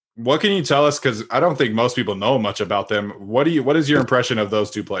 What can you tell us? Because I don't think most people know much about them. What is your impression of those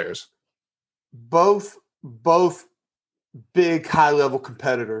two players? Both big high-level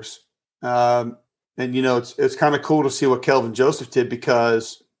competitors. And, it's kind of cool to see what Kelvin Joseph did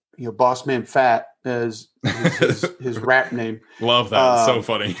because, Boss Man Fat is his rap name. Love that. It's so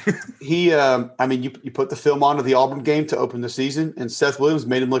funny. You put the film onto the Auburn game to open the season, and Seth Williams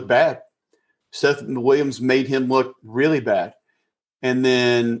made him look bad. Seth Williams made him look really bad. And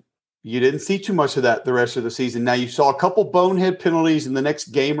then you didn't see too much of that the rest of the season. Now you saw a couple bonehead penalties in the next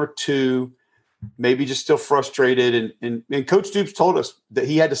game or two, maybe just still frustrated. And Coach Stoops told us that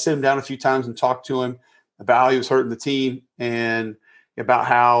he had to sit him down a few times and talk to him about how he was hurting the team and about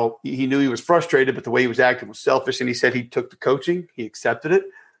how he knew he was frustrated, but the way he was acting was selfish. And he said he took the coaching, he accepted it,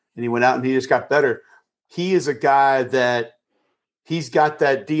 and he went out and he just got better. He is a guy that he's got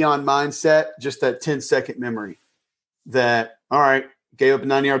that Deion mindset, just that 10-second memory that, all right, gave up a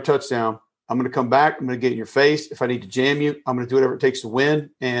 90-yard touchdown. I'm going to come back. I'm going to get in your face. If I need to jam you, I'm going to do whatever it takes to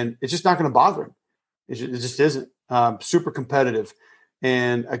win. And it's just not going to bother him. It just isn't. Super competitive.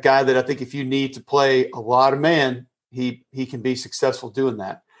 And a guy that I think if you need to play a lot of man, he can be successful doing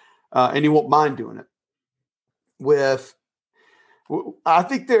that. And he won't mind doing it. I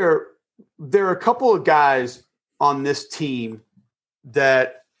think there are a couple of guys on this team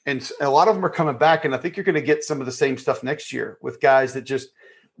that, and a lot of them are coming back, and I think you're going to get some of the same stuff next year with guys that just –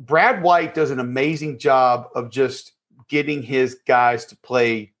 Brad White does an amazing job of just getting his guys to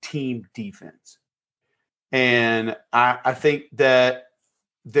play team defense. And I think that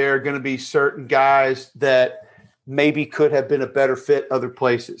there are going to be certain guys that maybe could have been a better fit other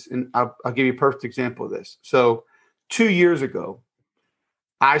places. And I'll give you a perfect example of this. So 2 years ago,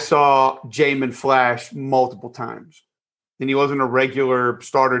 I saw Jamin flash multiple times. And he wasn't a regular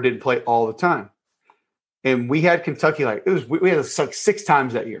starter, didn't play all the time. And we had Kentucky we had like 6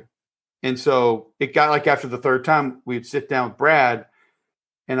 times that year. And so it got like after the third time, we'd sit down with Brad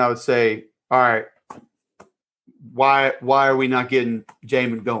and I would say, all right, why are we not getting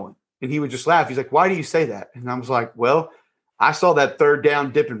Jamin going? And he would just laugh. He's like, why do you say that? And I was like, well, I saw that third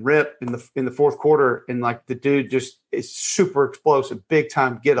down dip and rip in the fourth quarter. And like the dude just is super explosive, big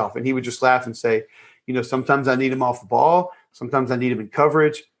time get off. And he would just laugh and say, sometimes I need him off the ball. Sometimes I need him in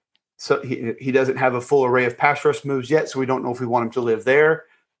coverage. So he doesn't have a full array of pass rush moves yet, so we don't know if we want him to live there.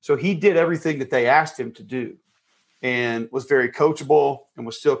 So he did everything that they asked him to do and was very coachable and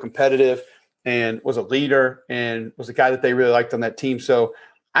was still competitive and was a leader and was a guy that they really liked on that team. So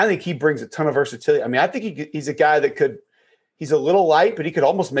I think he brings a ton of versatility. I mean, I think he's a guy that he's a little light, but he could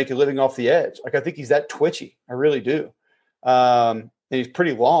almost make a living off the edge. Like I think he's that twitchy. I really do. And he's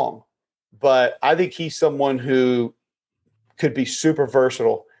pretty long. But I think he's someone who could be super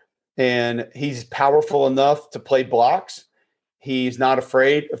versatile. And he's powerful enough to play blocks. He's not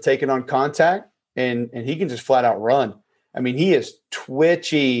afraid of taking on contact, and he can just flat out run. I mean, he is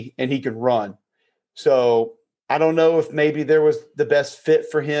twitchy and he can run. So I don't know if maybe there was the best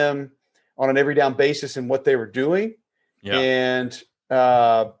fit for him on an every down basis in what they were doing. Yeah. And,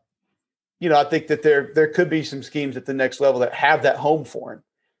 I think that there could be some schemes at the next level that have that home for him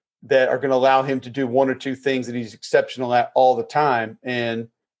that are going to allow him to do one or two things that he's exceptional at all the time. And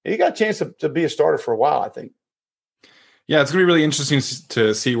he got a chance to be a starter for a while, I think. Yeah, it's going to be really interesting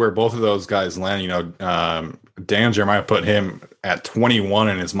to see where both of those guys land. Dan Jeremiah put him at 21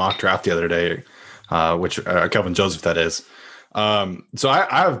 in his mock draft the other day, which Kelvin Joseph, that is. So I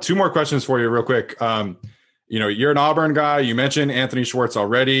have 2 more questions for you real quick. You're an Auburn guy. You mentioned Anthony Schwartz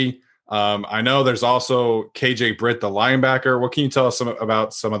already. I know there's also KJ Britt, the linebacker. What can you tell us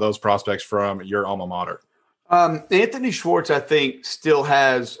about some of those prospects from your alma mater? Anthony Schwartz, I think, still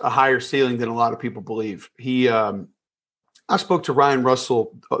has a higher ceiling than a lot of people believe. I spoke to Ryan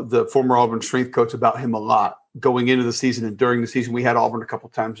Russell, the former Auburn strength coach, about him a lot going into the season and during the season. We had Auburn a couple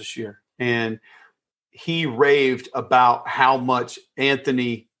times this year, and he raved about how much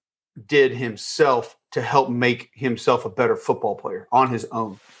Anthony did himself to help make himself a better football player on his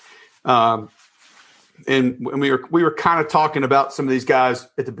own. And when we were kind of talking about some of these guys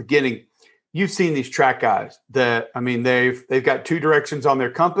at the beginning, you've seen these track guys that, I mean, they've got two directions on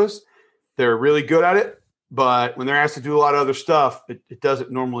their compass. They're really good at it, but when they're asked to do a lot of other stuff, it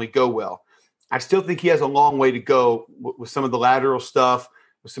doesn't normally go well. I still think he has a long way to go with some of the lateral stuff,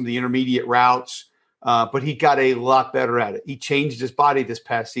 with some of the intermediate routes, but he got a lot better at it. He changed his body this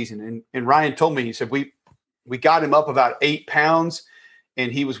past season. And Ryan told me, he said, we got him up about 8 pounds,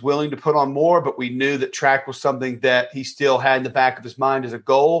 and he was willing to put on more, but we knew that track was something that he still had in the back of his mind as a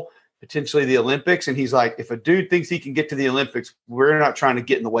goal, potentially the Olympics. And he's like, if a dude thinks he can get to the Olympics, we're not trying to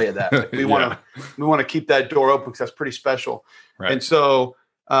get in the way of that. Like, we want to keep that door open because that's pretty special. Right. And so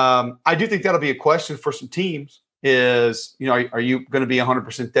I do think that'll be a question for some teams is, are you going to be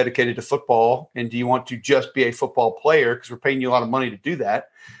 100% dedicated to football? And do you want to just be a football player? Because we're paying you a lot of money to do that.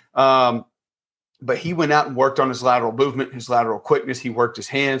 But he went out and worked on his lateral movement, his lateral quickness. He worked his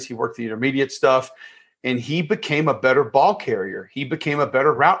hands. He worked the intermediate stuff. And he became a better ball carrier. He became a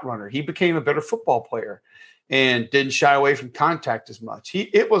better route runner. He became a better football player and didn't shy away from contact as much.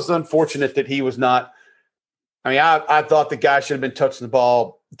 It was unfortunate that he was not – I thought the guy should have been touching the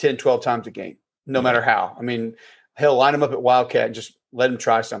ball 10, 12 times a game, no matter how. I mean, he'll line him up at Wildcat and just let him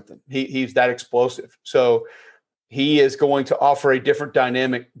try something. He's that explosive. So – he is going to offer a different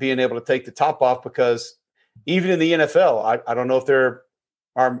dynamic being able to take the top off because even in the NFL, I don't know if there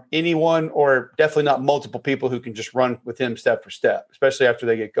are anyone or definitely not multiple people who can just run with him step for step, especially after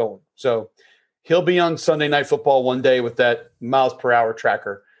they get going. So he'll be on Sunday Night Football one day with that miles per hour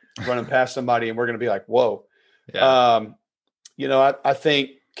tracker running past somebody, and we're going to be like, whoa. Yeah. I think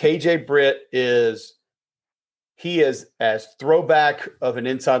KJ Britt is as throwback of an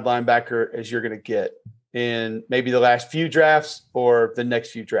inside linebacker as you're going to get in maybe the last few drafts or the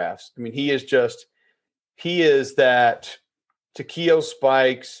next few drafts. I mean, he is that Takeo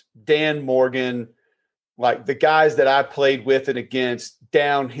Spikes, Dan Morgan, like the guys that I played with and against,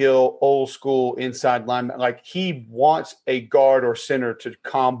 downhill, old school inside lineman. Like he wants a guard or center to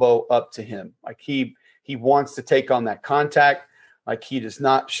combo up to him. Like he wants to take on that contact. Like he does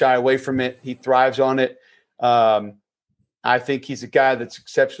not shy away from it. He thrives on it. I think he's a guy that's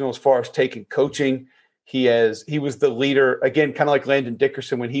exceptional as far as taking coaching. He was the leader, again, kind of like Landon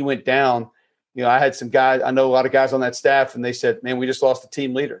Dickerson when he went down. I had some guys, I know a lot of guys on that staff, and they said, man, we just lost the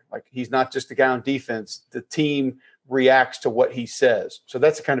team leader. Like he's not just a guy on defense. The team reacts to what he says. So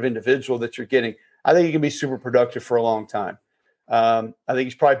that's the kind of individual that you're getting. I think he can be super productive for a long time. I think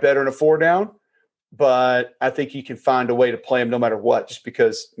he's probably better in a 4-down, but I think you can find a way to play him no matter what, just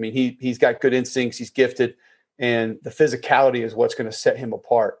because, I mean, he's got good instincts. He's gifted, and the physicality is what's going to set him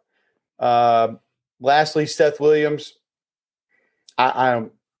apart. Lastly, Seth Williams, I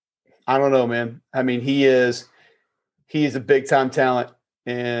don't know, man. I mean, he is a big-time talent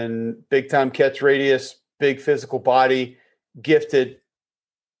and big-time catch radius, big physical body, gifted,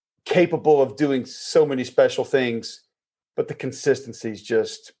 capable of doing so many special things, but the consistency is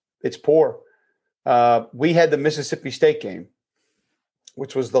just – it's poor. We had the Mississippi State game,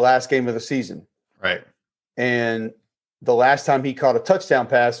 which was the last game of the season. Right. And the last time he caught a touchdown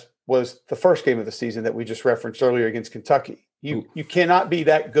pass was the first game of the season that we just referenced earlier against Kentucky. You cannot be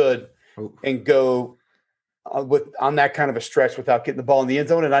that good and go on that kind of a stretch without getting the ball in the end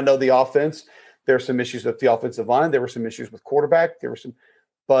zone. And I know the offense, there are some issues with the offensive line. There were some issues with quarterback.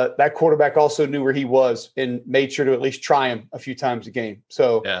 But that quarterback also knew where he was and made sure to at least try him a few times a game.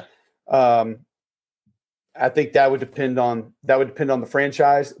 So I think that would depend on the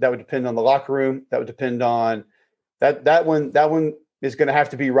franchise. That would depend on the locker room. That would depend on that one is going to have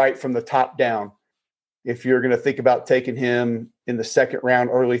to be right from the top down if you're going to think about taking him in the second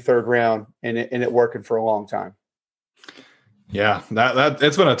round, early third round, and it working for a long time. Yeah, that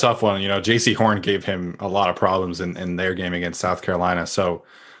it's been a tough one. J.C. Horn gave him a lot of problems in their game against South Carolina. So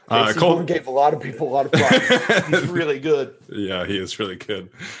Horn gave a lot of people a lot of problems. He's really good. Yeah, he is really good.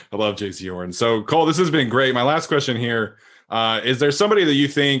 I love J.C. Horn. So Cole, this has been great. My last question here, is there somebody that you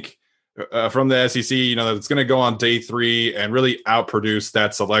think from the SEC, that's going to go on day 3 and really outproduce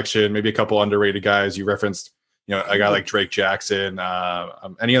that selection? Maybe a couple underrated guys. You referenced, a guy like Drake Jackson.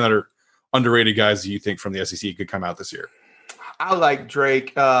 Any other underrated guys you think from the SEC could come out this year? I like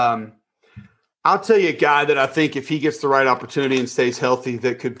Drake. I'll tell you a guy that I think if he gets the right opportunity and stays healthy,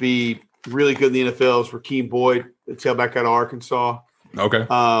 that could be really good in the NFL is Rakeem Boyd, the tailback out of Arkansas. Okay.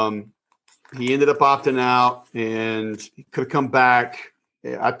 He ended up opting out and he could have come back.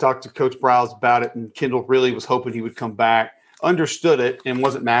 I talked to Coach Briles about it, and Kendall really was hoping he would come back, understood it, and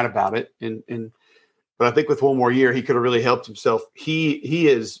wasn't mad about it. But I think with one more year, he could have really helped himself. He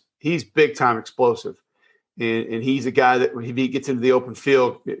is he's big time explosive. And he's a guy that if he gets into the open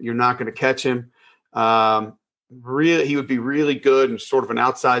field, you're not going to catch him. Really, he would be really good in sort of an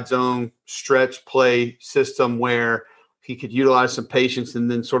outside zone stretch play system where he could utilize some patience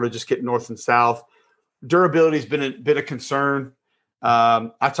and then sort of just get north and south. Durability has been a concern.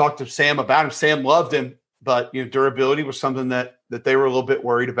 I talked to Sam about him. Sam loved him, but durability was something that they were a little bit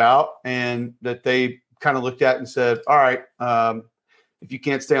worried about, and that they kind of looked at and said, "All right, if you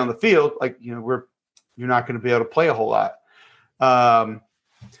can't stay on the field, you're not going to be able to play a whole lot."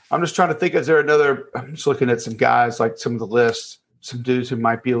 I'm just trying to think, is there another – I'm just looking at some guys, like some of the lists, some dudes who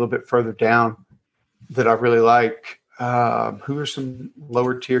might be a little bit further down that I really like. Who are some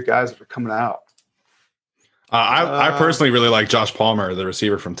lower tier guys that are coming out? I personally really like Josh Palmer, the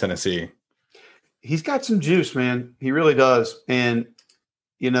receiver from Tennessee. He's got some juice, man. He really does. And,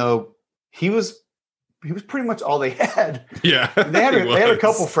 he was pretty much all they had. Yeah. They had a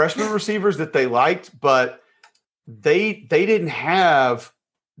couple freshman receivers that they liked, but they didn't have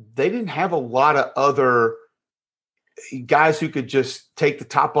a lot of other guys who could just take the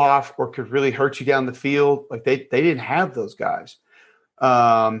top off or could really hurt you down the field. Like they didn't have those guys.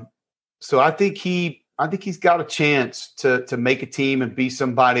 So I think he's got a chance to make a team and be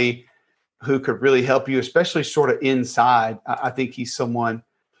somebody who could really help you, especially sort of inside. I think he's someone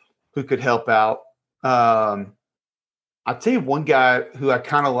who could help out. I'll tell you one guy who I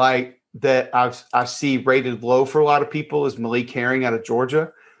kind of like that I see rated low for a lot of people is Malik Herring out of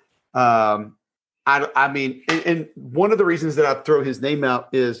Georgia. I mean, and one of the reasons that I throw his name out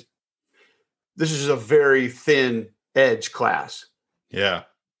is this is a very thin edge class. Yeah.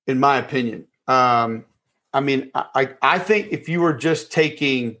 In my opinion. I mean, I think if you were just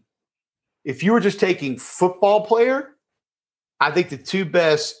taking football player, I think the two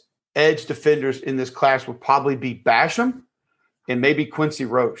best edge defenders in this class would probably be Basham and maybe Quincy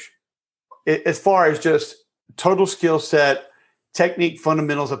Roche. As far as just total skill set, technique,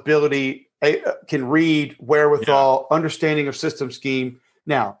 fundamentals, ability, can read, wherewithal, Understanding of system scheme.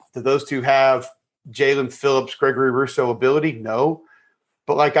 Now, do those two have Jalen Phillips, Gregory Rousseau ability? No.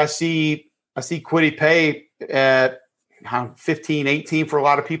 But like I see Kwity Paye at 15, 18 for a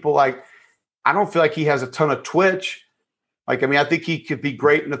lot of people. Like, I don't feel like he has a ton of twitch. Like, I mean, I think he could be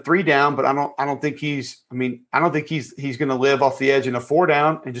great in a 3 down, but I don't think he's going to live off the edge in a 4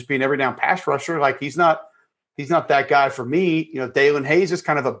 down and just be an every down pass rusher. Like, he's not that guy for me. Dalen Hayes is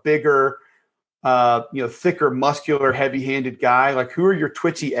kind of a bigger, thicker, muscular, heavy-handed guy. Like, who are your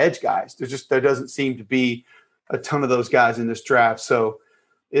twitchy edge guys? There doesn't seem to be a ton of those guys in this draft. So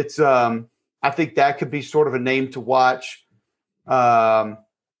it's, I think that could be sort of a name to watch.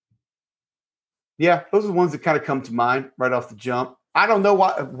 Yeah, those are the ones that kind of come to mind right off the jump. I don't know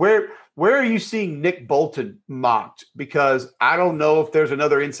where are you seeing Nick Bolton mocked? Because I don't know if there's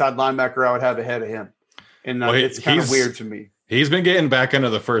another inside linebacker I would have ahead of him. And it's kind of weird to me. He's been getting back into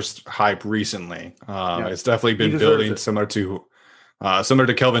the first hype recently. It's definitely been building similar to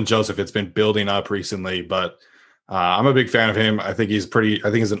Kelvin Joseph. It's been building up recently, but I'm a big fan of him. I think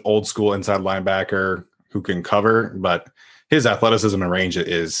he's an old school inside linebacker who can cover, but his athleticism and range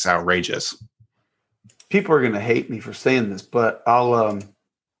is outrageous. People are going to hate me for saying this, but I'll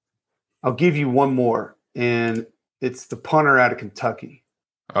give you one more, and it's the punter out of Kentucky.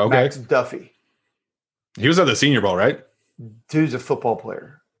 Okay. Max Duffy. He was at the Senior Bowl, right? Dude's a football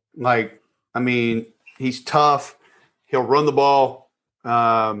player. Like, I mean, he's tough. He'll run the ball.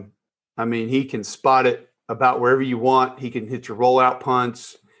 I mean, he can spot it about wherever you want. He can hit your rollout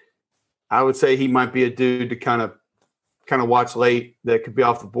punts. I would say he might be a dude to kind of watch late that could be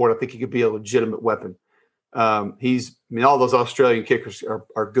off the board. I think he could be a legitimate weapon. All those Australian kickers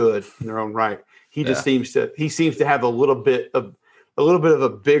are good in their own right. He just seems to have a little bit of a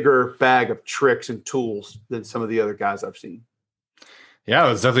bigger bag of tricks and tools than some of the other guys I've seen. Yeah,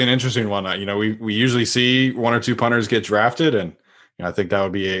 it's definitely an interesting one. We usually see 1 or 2 punters get drafted, and I think that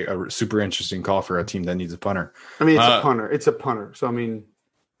would be a super interesting call for a team that needs a punter. I mean, it's a punter. So, I mean,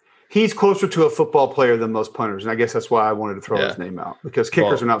 he's closer to a football player than most punters, and I guess that's why I wanted to throw his name out, because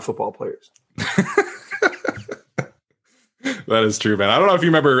kickers are not football players. That is true, man. I don't know if you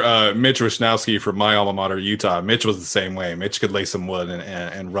remember Mitch Wisnowski from my alma mater, Utah. Mitch was the same way. Mitch could lay some wood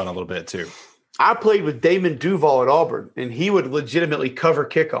and run a little bit too. I played with Damon Duval at Auburn, and he would legitimately cover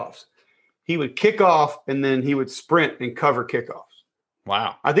kickoffs. He would kick off, and then he would sprint and cover kickoffs.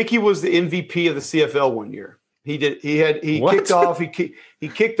 Wow. I think he was the MVP of the CFL one year. He did. He kicked off. He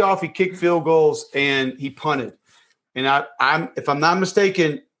kicked off. He kicked field goals, and he punted. And if I'm not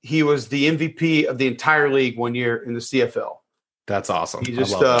mistaken, he was the MVP of the entire league one year in the CFL. That's awesome. He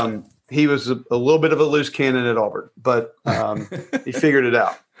just he was a little bit of a loose cannon at Auburn, but he figured it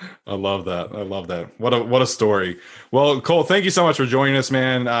out. I love that. I love that. What a story. Well, Cole, thank you so much for joining us,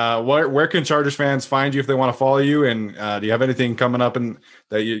 man. Where can Chargers fans find you if they want to follow you? And do you have anything coming up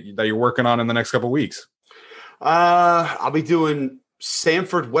that you're working on in the next couple of weeks? I'll be doing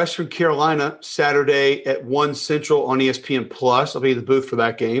Sanford, Western Carolina, Saturday at 1 Central on ESPN Plus. I'll be in the booth for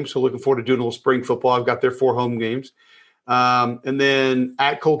that game. So looking forward to doing a little spring football. I've got their 4 home games. And then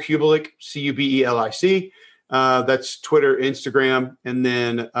at Cole Cubelic, Cubelic. That's Twitter, Instagram. And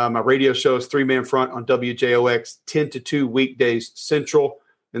then my radio show is 3-Man Front on WJOX 10 to 2 weekdays Central.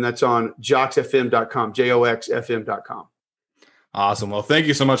 And that's on joxfm.com, joxfm.com. Awesome. Well, thank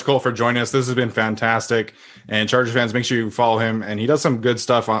you so much, Cole, for joining us. This has been fantastic. And Chargers fans, make sure you follow him. And he does some good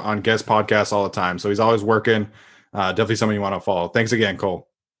stuff on guest podcasts all the time. So he's always working. Definitely someone you want to follow. Thanks again, Cole.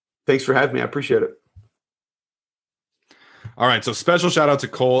 Thanks for having me. I appreciate it. All right. So special shout out to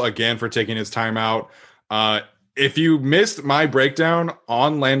Cole again for taking his time out. If you missed my breakdown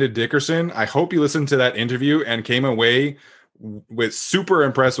on Landon Dickerson, I hope you listened to that interview and came away with super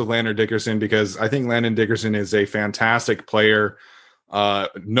impressed with Landon Dickerson, because I think Landon Dickerson is a fantastic player.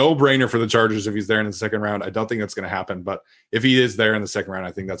 No brainer for the Chargers if he's there in the second round. I don't think that's going to happen, but if he is there in the second round,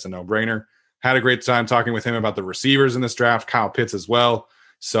 I think that's a no brainer. Had a great time talking with him about the receivers in this draft, Kyle Pitts as well.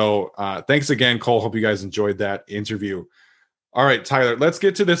 So thanks again, Cole. Hope you guys enjoyed that interview. All right, Tyler, let's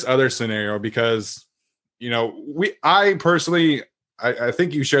get to this other scenario, because, I personally, I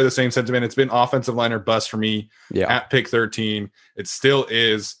think you share the same sentiment. It's been offensive line or bust for me at pick 13. It still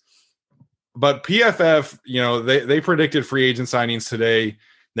is. But PFF, they predicted free agent signings today.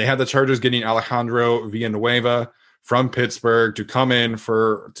 They had the Chargers getting Alejandro Villanueva from Pittsburgh to come in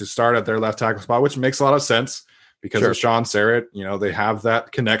to start at their left tackle spot, which makes a lot of sense because of Sean Sarrett. They have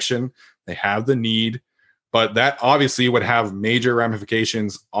that connection. They have the need. But that obviously would have major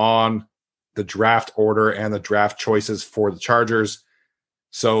ramifications on the draft order and the draft choices for the Chargers.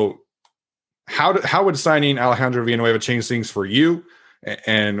 So how would signing Alejandro Villanueva change things for you?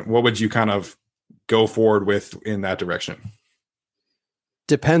 And what would you kind of go forward with in that direction?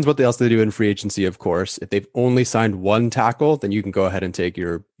 Depends what else they do in free agency, of course. If they've only signed one tackle, then you can go ahead and take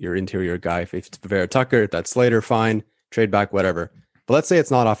your interior guy. If it's Vera Tucker, if that's Slater, fine. Trade back, whatever. But let's say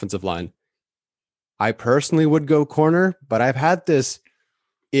it's not offensive line. I personally would go corner, but I've had this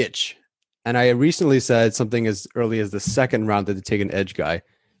itch. And I recently said something as early as the second round that they take an edge guy.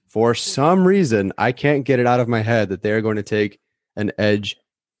 For some reason, I can't get it out of my head that they're going to take an edge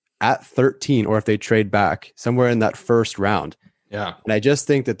at 13, or if they trade back somewhere in that first round. Yeah. And I just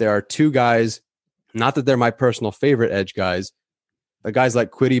think that there are two guys, not that they're my personal favorite edge guys, but guys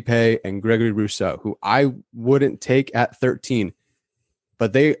like Kwity Paye and Gregory Rousseau, who I wouldn't take at 13.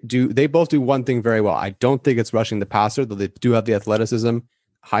 But they both do one thing very well. I don't think it's rushing the passer, though they do have the athleticism,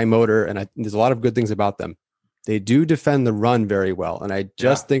 high motor, and there's a lot of good things about them. They do defend the run very well. And I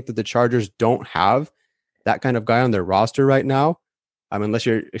just think that the Chargers don't have that kind of guy on their roster right now. Unless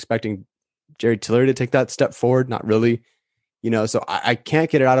you're expecting Jerry Tillery to take that step forward, not really. So I can't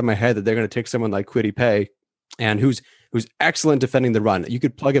get it out of my head that they're going to take someone like Kwity Paye, and who's excellent defending the run. You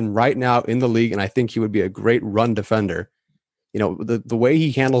could plug him right now in the league, and I think he would be a great run defender. The way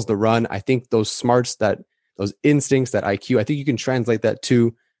he handles the run, I think those smarts, those instincts, that IQ, I think you can translate that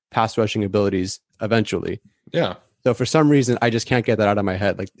to pass rushing abilities eventually. Yeah. So for some reason, I just can't get that out of my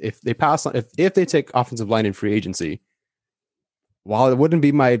head. Like if they take offensive line in free agency, while it wouldn't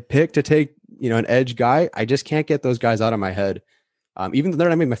be my pick to take, an edge guy, I just can't get those guys out of my head. Even though they're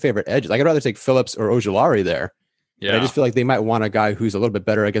not my favorite edges, like I'd rather take Phillips or Ojulari there. Yeah. But I just feel like they might want a guy who's a little bit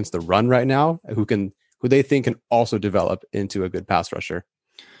better against the run right now, who they think can also develop into a good pass rusher.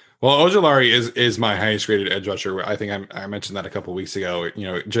 Well, Ojulari is my highest rated edge rusher. I think I mentioned that a couple of weeks ago.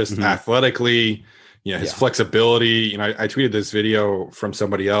 Just athletically, his flexibility. I tweeted this video from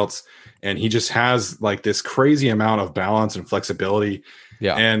somebody else, and he just has like this crazy amount of balance and flexibility.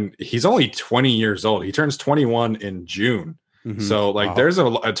 Yeah, and he's only 20 years old. He turns 21 in June. So there's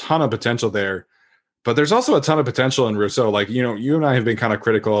a ton of potential there. But there's also a ton of potential in Rousseau. Like, you and I have been kind of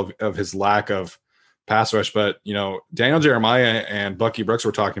critical of his lack of pass rush, but Daniel Jeremiah and Bucky Brooks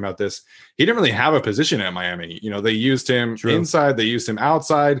were talking about this. He didn't really have a position at Miami. They used him inside, they used him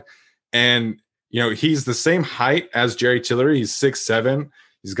outside, and he's the same height as Jerry Tillery. He's 6'7".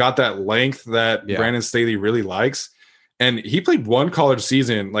 He's got that length that Brandon Staley really likes, and he played one college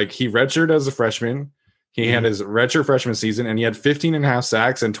season. Like, he redshirted as a freshman. He had his redshirt freshman season, and he had 15 and a half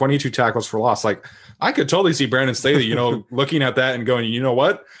sacks and 22 tackles for loss. Like, I could totally see Brandon Staley, looking at that and going, you know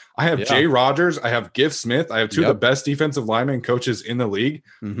what? I have Jay Rodgers. I have Giff Smith. I have two of the best defensive lineman coaches in the league.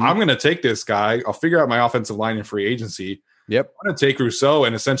 I'm going to take this guy. I'll figure out my offensive line in free agency. I'm going to take Rousseau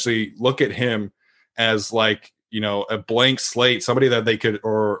and essentially look at him as like, a blank slate, somebody that they could,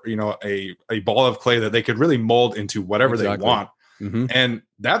 or, a ball of clay that they could really mold into whatever they want. Mm-hmm. And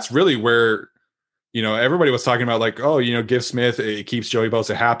that's really where, everybody was talking about like, oh, Give Smith, it keeps Joey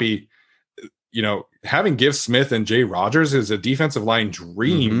Bosa happy. Having Give Smith and Jay Rogers is a defensive line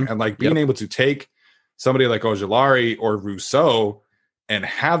dream. Mm-hmm. And like being able to take somebody like Ojulari or Rousseau and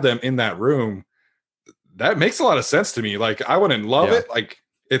have them in that room, that makes a lot of sense to me. Like, I wouldn't love it. Like,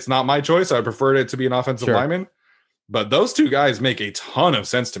 it's not my choice. I preferred it to be an offensive lineman, but those two guys make a ton of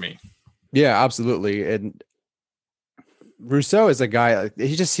sense to me. Yeah, absolutely. And Rousseau is a guy,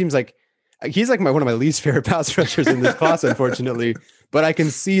 he just seems like he's like one of my least favorite pass rushers in this class, unfortunately, but I can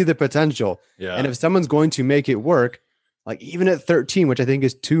see the potential. Yeah. And if someone's going to make it work, like even at 13, which I think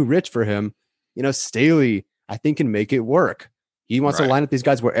is too rich for him, Staley, I think can make it work. He wants to line up these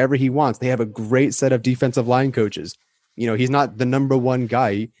guys wherever he wants. They have a great set of defensive line coaches. He's not the number one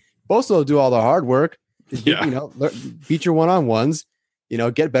guy. Bosa will do all the hard work. Beat your one-on-ones,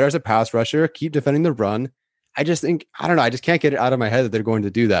 get better as a pass rusher, keep defending the run. I just think, I don't know. I just can't get it out of my head that they're going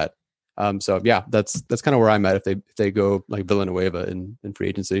to do that. So yeah, that's kind of where I'm at. If they go like Villanueva in free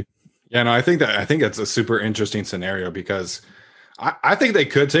agency. Yeah, no, I think it's a super interesting scenario because I think they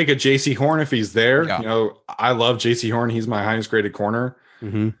could take a JC Horn if he's there. Yeah. I love JC Horn. He's my highest graded corner.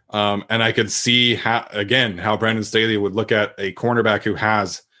 Mm-hmm. And I could see how Brandon Staley would look at a cornerback who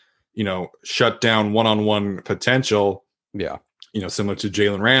has, shut down one-on-one potential. Yeah. Similar to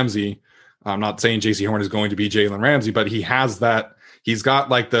Jalen Ramsey. I'm not saying JC Horn is going to be Jalen Ramsey, but he has that. He's got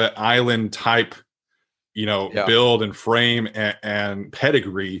like the island type, build and frame and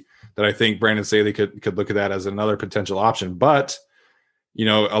pedigree that I think Brandon Staley could look at that as another potential option. But,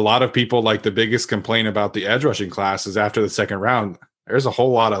 a lot of people, like, the biggest complaint about the edge rushing class is after the second round, there's a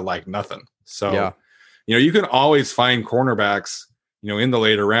whole lot of like nothing. So, you can always find cornerbacks, in the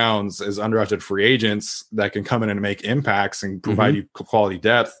later rounds as undrafted free agents that can come in and make impacts and provide you quality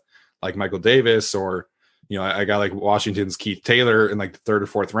depth, like Michael Davis, or, I got like Washington's Keith Taylor in like the third or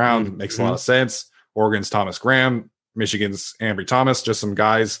fourth round. Makes a lot of sense. Oregon's Thomas Graham, Michigan's Ambry Thomas, just some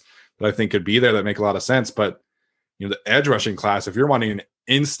guys that I think could be there that make a lot of sense. But, the edge rushing class, if you're wanting an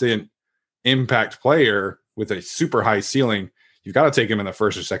instant impact player with a super high ceiling, you've got to take him in the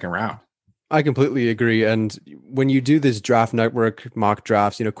first or second round. I completely agree. And when you do this draft network mock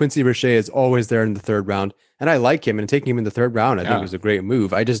drafts, Quincy Roche is always there in the third round. And I like him, and taking him in the third round, I think was a great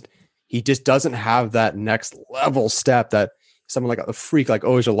move. He just doesn't have that next level step that someone like a freak like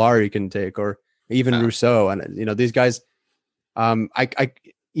Ojulari can take, or even Rousseau. And, these guys, I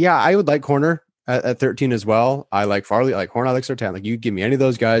would like corner at 13 as well. I like Farley, I like Horn, I like Surtain. Like, you give me any of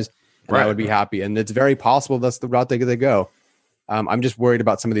those guys and I would be happy. And it's very possible that's the route they go. I'm just worried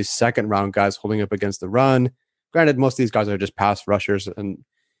about some of these second round guys holding up against the run. Granted, most of these guys are just pass rushers. And,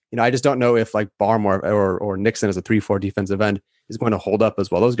 I just don't know if like Barmore or Nixon as a 3-4 defensive end is going to hold up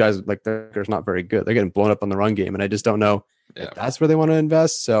as well. Those guys, like, they're not very good. They're getting blown up on the run game. And I just don't know if that's where they want to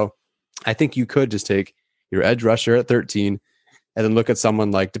invest. So I think you could just take your edge rusher at 13 and then look at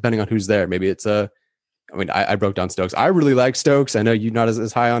someone like, depending on who's there, maybe it's I broke down Stokes. I really like Stokes. I know you're not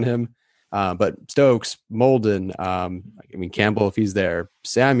as high on him. But Stokes, Molden, Campbell, if he's there,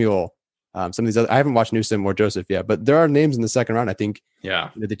 Samuel, some of these other, I haven't watched Newsom or Joseph yet, but there are names in the second round, I think,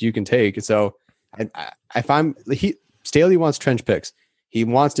 that you can take. So Staley wants trench picks. He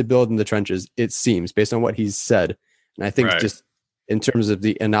wants to build in the trenches, it seems, based on what he's said. And I think just in terms of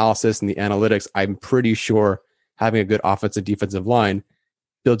the analysis and the analytics, I'm pretty sure having a good offensive defensive line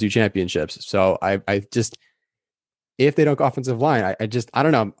builds you championships. So I just, if they don't go offensive line, I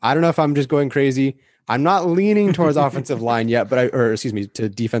don't know. I don't know if I'm just going crazy. I'm not leaning towards offensive line yet, to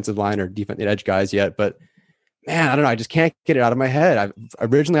defensive line or defensive edge guys yet. But man, I don't know. I just can't get it out of my head.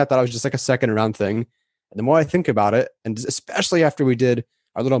 Originally I thought it was just like a second round thing. And the more I think about it, and especially after we did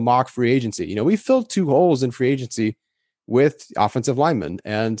our little mock free agency, we filled 2 holes in free agency with offensive linemen.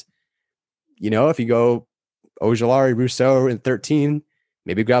 And, if you go Ojulari, Rousseau in 13,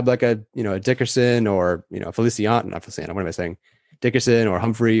 maybe grab like a Dickerson or, Dickerson or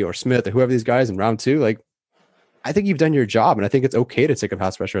Humphrey or Smith or whoever these guys in round 2. Like, I think you've done your job, and I think it's okay to take a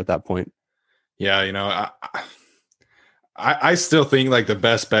pass rusher at that point. Yeah. I still think like the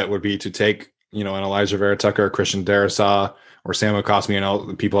best bet would be to take, an Elijah Vera Tucker, Christian Darrisaw, or Samuel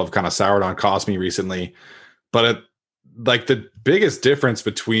Cosme. People have kind of soured on Cosme recently, but the biggest difference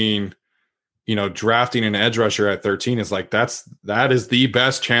between, drafting an edge rusher at 13 is like, that is the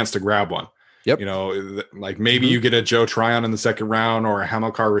best chance to grab one. Yep. Like maybe you get a Joe Tryon in the second round or a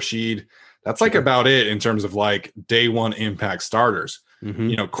Hamilcar Rashid. That's like about it in terms of like day one impact starters.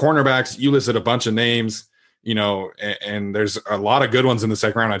 Cornerbacks, you listed a bunch of names. and there's a lot of good ones in the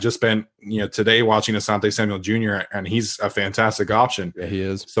second round. I just spent, today watching Asante Samuel Jr., and he's a fantastic option. Yeah, he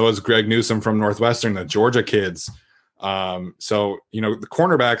is. So is Greg Newsome from Northwestern, the Georgia kids. So, the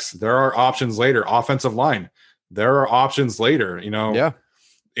cornerbacks, there are options later. Offensive line, there are options later. Yeah.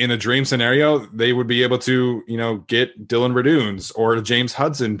 In a dream scenario, they would be able to, get Dylan Radunes or James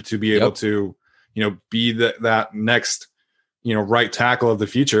Hudson to be able to, be that next, right tackle of the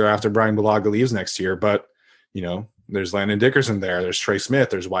future after Brian Bulaga leaves next year. But, there's Landon Dickerson there. There's Trey Smith.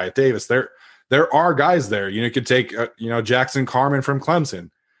 There's Wyatt Davis. There are guys there. You could take, Jackson Carman from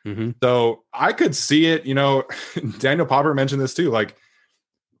Clemson. Mm-hmm. So I could see it. Daniel Popper mentioned this too. Like,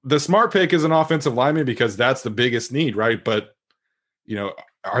 the smart pick is an offensive lineman because that's the biggest need, right? But,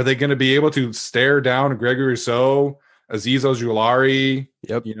 are they going to be able to stare down Gregory Rousseau, Azeez Ojulari,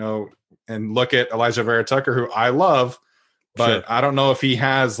 and look at Elijah Vera Tucker, who I love, but I don't know if he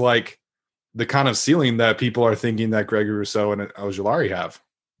has like the kind of ceiling that people are thinking that Gregory Rousseau and Ojulari have.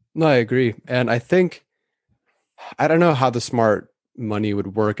 No, I agree. And I think, I don't know how the smart money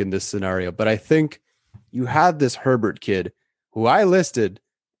would work in this scenario, but I think you had this Herbert kid who I listed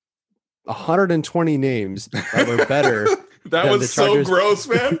 120 names that were better. That was so gross,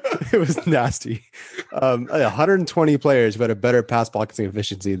 man. It was nasty. 120 players who had a better pass blocking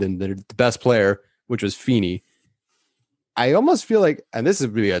efficiency than the best player, which was Feeney. I almost feel like, and this is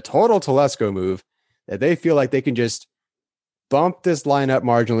really a total Telesco move, that they feel like they can just bump this lineup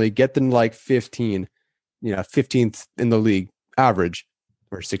marginally, get them like 15, 15th in the league average,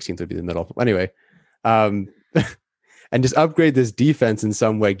 or 16th would be the middle. Anyway, and just upgrade this defense in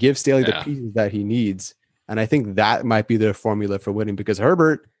some way, give Staley the pieces that he needs. And I think that might be their formula for winning, because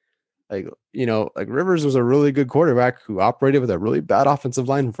Herbert, like Rivers was a really good quarterback who operated with a really bad offensive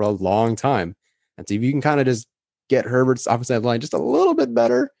line for a long time. And so if you can kind of just get Herbert's offensive line just a little bit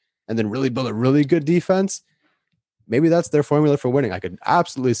better and then really build a really good defense, maybe that's their formula for winning. I could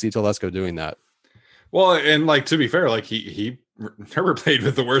absolutely see Telesco doing that. Well, and like, to be fair, like Herbert played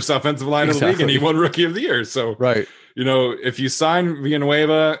with the worst offensive line in the league, and he won Rookie of the Year. So, right. If you sign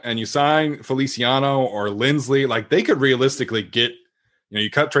Villanueva and you sign Feliciano or Lindsley, like, they could realistically get, you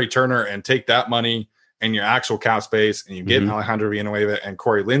cut Trey Turner and take that money and your actual cap space, and you get Alejandro Villanueva and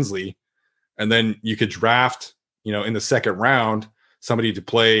Corey Lindsley. And then you could draft, in the second round, somebody to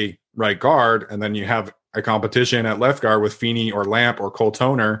play right guard. And then you have a competition at left guard with Feeney or Lamp or Cole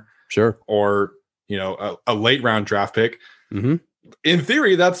Toner. Sure. Or, a late round draft pick. Mm-hmm. In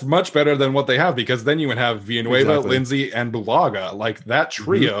theory, that's much better than what they have, because then you would have Villanueva, Lindsay, and Bulaga. Like, that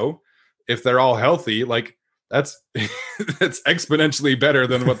trio, if they're all healthy, like, that's that's exponentially better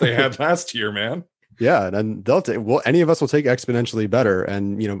than what they had last year, man. Yeah, and they'll take. Well, any of us will take exponentially better,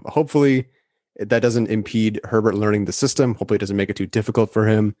 and hopefully that doesn't impede Herbert learning the system. Hopefully, it doesn't make it too difficult for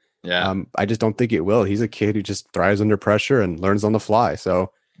him. Yeah, I just don't think it will. He's a kid who just thrives under pressure and learns on the fly.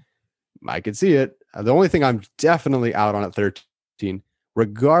 So I could see it. The only thing I'm definitely out on at 13,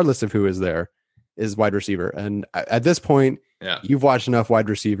 regardless of who is there, is wide receiver. And at this point, you've watched enough wide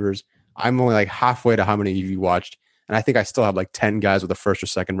receivers. I'm only like halfway to how many of you watched. And I think I still have like 10 guys with a first or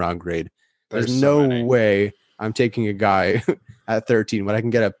second round grade. There's no way I'm taking a guy at 13 when I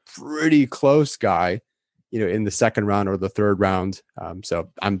can get a pretty close guy, in the second round or the third round. So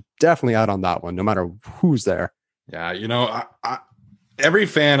I'm definitely out on that one, no matter who's there. Yeah. Every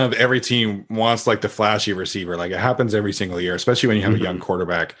fan of every team wants like the flashy receiver. Like, it happens every single year, especially when you have a young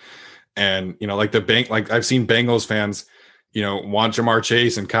quarterback. And, like I've seen Bengals fans, want Jamar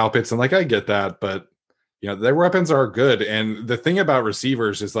Chase and Kyle Pitts. And like, I get that, but their weapons are good. And the thing about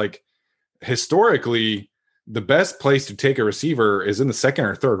receivers is, like, historically, the best place to take a receiver is in the second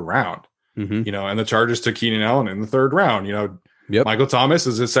or third round, and the Chargers took Keenan Allen in the third round. Michael Thomas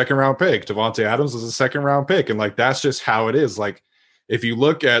is a second round pick. Devontae Adams is a second round pick. And like, that's just how it is. Like, if you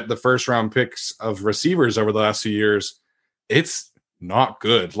look at the first round picks of receivers over the last few years, it's not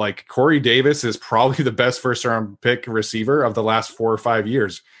good. Like, Corey Davis is probably the best first round pick receiver of the last 4 or 5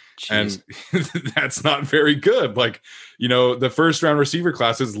 years. Jeez. And that's not very good. Like, the first round receiver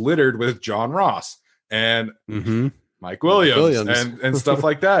class is littered with John Ross and Mike Williams. And stuff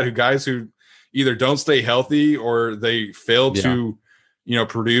like that, guys who either don't stay healthy or they fail to,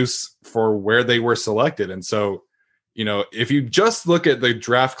 produce for where they were selected. And so, if you just look at the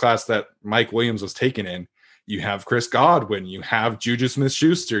draft class that Mike Williams was taken in, you have Chris Godwin, you have Juju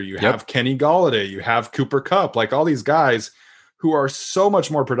Smith-Schuster, you have Kenny Golladay, you have Cooper Kupp, like all these guys who are so much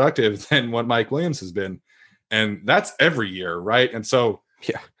more productive than what Mike Williams has been. And that's every year, right? And so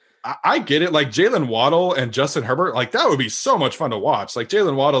I get it. Like, Jalen Waddle and Justin Herbert, like, that would be so much fun to watch. Like,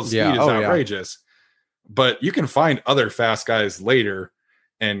 Jalen Waddle's speed is outrageous. But you can find other fast guys later.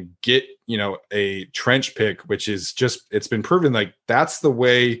 and get, a trench pick, which is just, it's been proven like that's the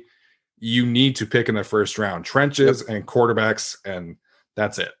way you need to pick in the first round, trenches and quarterbacks, and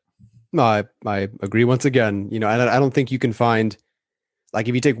that's it. No, I agree once again. I don't think you can find, like,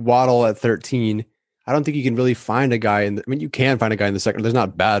 if you take Waddle at 13, I don't think you can really find a guy you can find a guy in the second. There's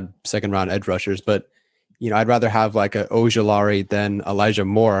not bad second round edge rushers, but I'd rather have like a Ojulari than Elijah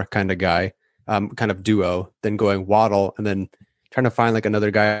Moore kind of guy, kind of duo, than going Waddle and then trying to find like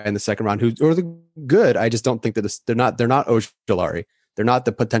another guy in the second round who's good. I just don't think that they're not Ojulari. They're not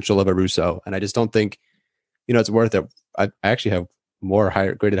the potential of a Rousseau, and I just don't think it's worth it. I actually have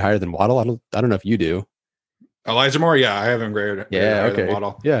Moore graded higher than Waddle. I don't know if you do. Elijah Moore, yeah, I have him graded higher than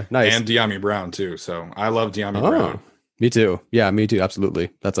Waddle. Yeah, nice. And De'Ami Brown too. So I love De'Ami Brown. Me too. Yeah, me too. Absolutely.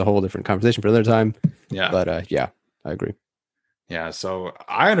 That's a whole different conversation for another time. Yeah. But yeah, I agree. Yeah. So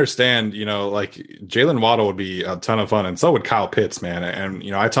I understand, like Jalen Waddle would be a ton of fun, and so would Kyle Pitts, man.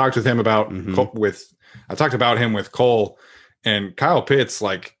 And I talked with him about I talked about him with Cole, and Kyle Pitts,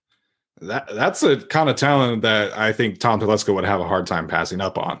 like that's a kind of talent that I think Tom Telesco would have a hard time passing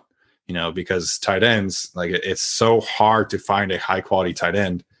up on. Because tight ends, like it's so hard to find a high quality tight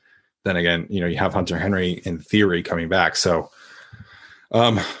end. Then again, you have Hunter Henry in theory coming back. So,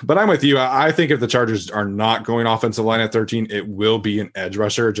 but I'm with you. I think if the Chargers are not going offensive line at 13, it will be an edge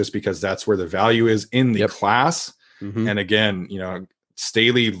rusher just because that's where the value is in the class. Mm-hmm. And again,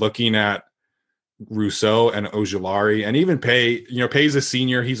 Staley looking at Rousseau and Ojulari and even Pay's a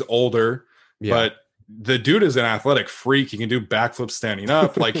senior. He's older, but the dude is an athletic freak. He can do backflips standing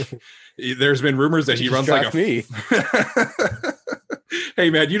up. Like there's been rumors that he runs like me. Hey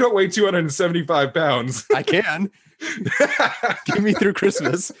man, you don't weigh 275 pounds. I can. Give me through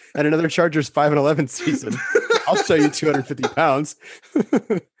Christmas and another Chargers 5-11 season. I'll show you 250 pounds.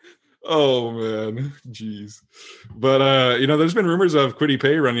 Oh man, jeez. But there's been rumors of Kwity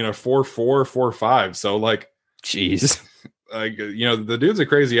Paye running a 4.4, 4.5. So like, jeez, like the dude's a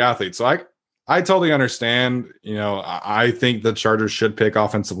crazy athlete. So I totally understand. I think the Chargers should pick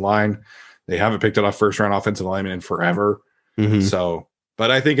offensive line. They haven't picked it off first round offensive lineman in forever. Mm-hmm. So,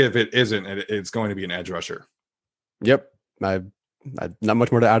 but I think if it isn't, it's going to be an edge rusher. Yep. I not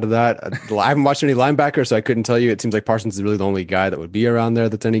much more to add to that. I haven't watched any linebackers, so I couldn't tell you. It seems like Parsons is really the only guy that would be around there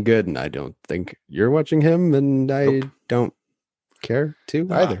that's any good. And I don't think you're watching him, and I don't care to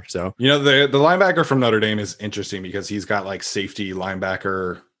either. So, the linebacker from Notre Dame is interesting because he's got like safety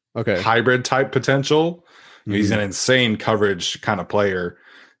linebacker hybrid type potential. Mm-hmm. He's an insane coverage kind of player.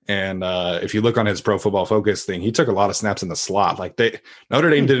 And if you look on his Pro Football Focus thing, he took a lot of snaps in the slot. Like Notre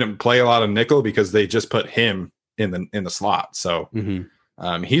Dame didn't play a lot of nickel because they just put him in the slot. So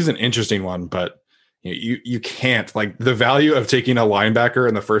he's an interesting one, but you can't, like, the value of taking a linebacker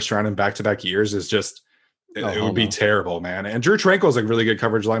in the first round in back-to-back years is just it would be terrible, man. And Drew Tranquill is a really good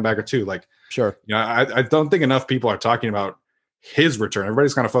coverage linebacker too. Like, sure, I don't think enough people are talking about his return.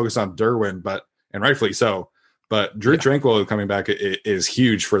 Everybody's kind of focused on Derwin, and rightfully so. But Drew Tranquill coming back is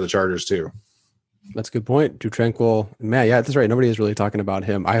huge for the Chargers too. That's a good point. Drew Tranquill, man, yeah, that's right. Nobody is really talking about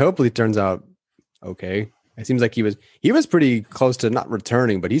him. I hope he turns out okay. It seems like he was pretty close to not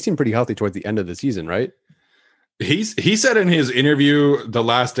returning, but he seemed pretty healthy towards the end of the season, right? He said in his interview the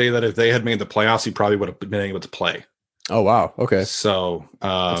last day that if they had made the playoffs, he probably would have been able to play. Oh, wow. Okay. So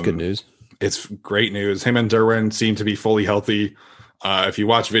that's good news. It's great news. Him and Derwin seem to be fully healthy. If you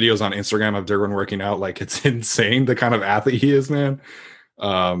watch videos on Instagram of Derwin working out, like, it's insane the kind of athlete he is, man.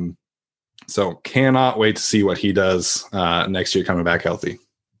 So cannot wait to see what he does next year coming back healthy.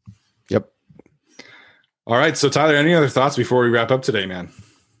 Yep. All right. So Tyler, any other thoughts before we wrap up today, man?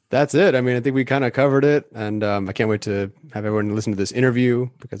 That's it. I mean, I think we kind of covered it, and I can't wait to have everyone listen to this interview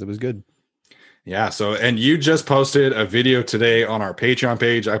because it was good. Yeah. So, and you just posted a video today on our Patreon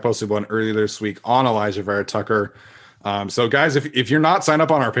page. I posted one earlier this week on Elijah Vera Tucker. So guys, if you're not signed up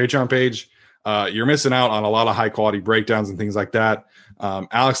on our Patreon page, you're missing out on a lot of high quality breakdowns and things like that.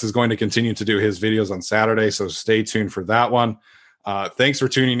 Alex is going to continue to do his videos on Saturday, so stay tuned for that one. Thanks for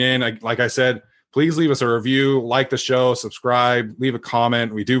tuning in. Like I said, please leave us a review, like the show, subscribe, leave a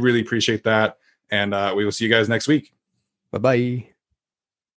comment. We do really appreciate that. And we will see you guys next week. Bye-bye.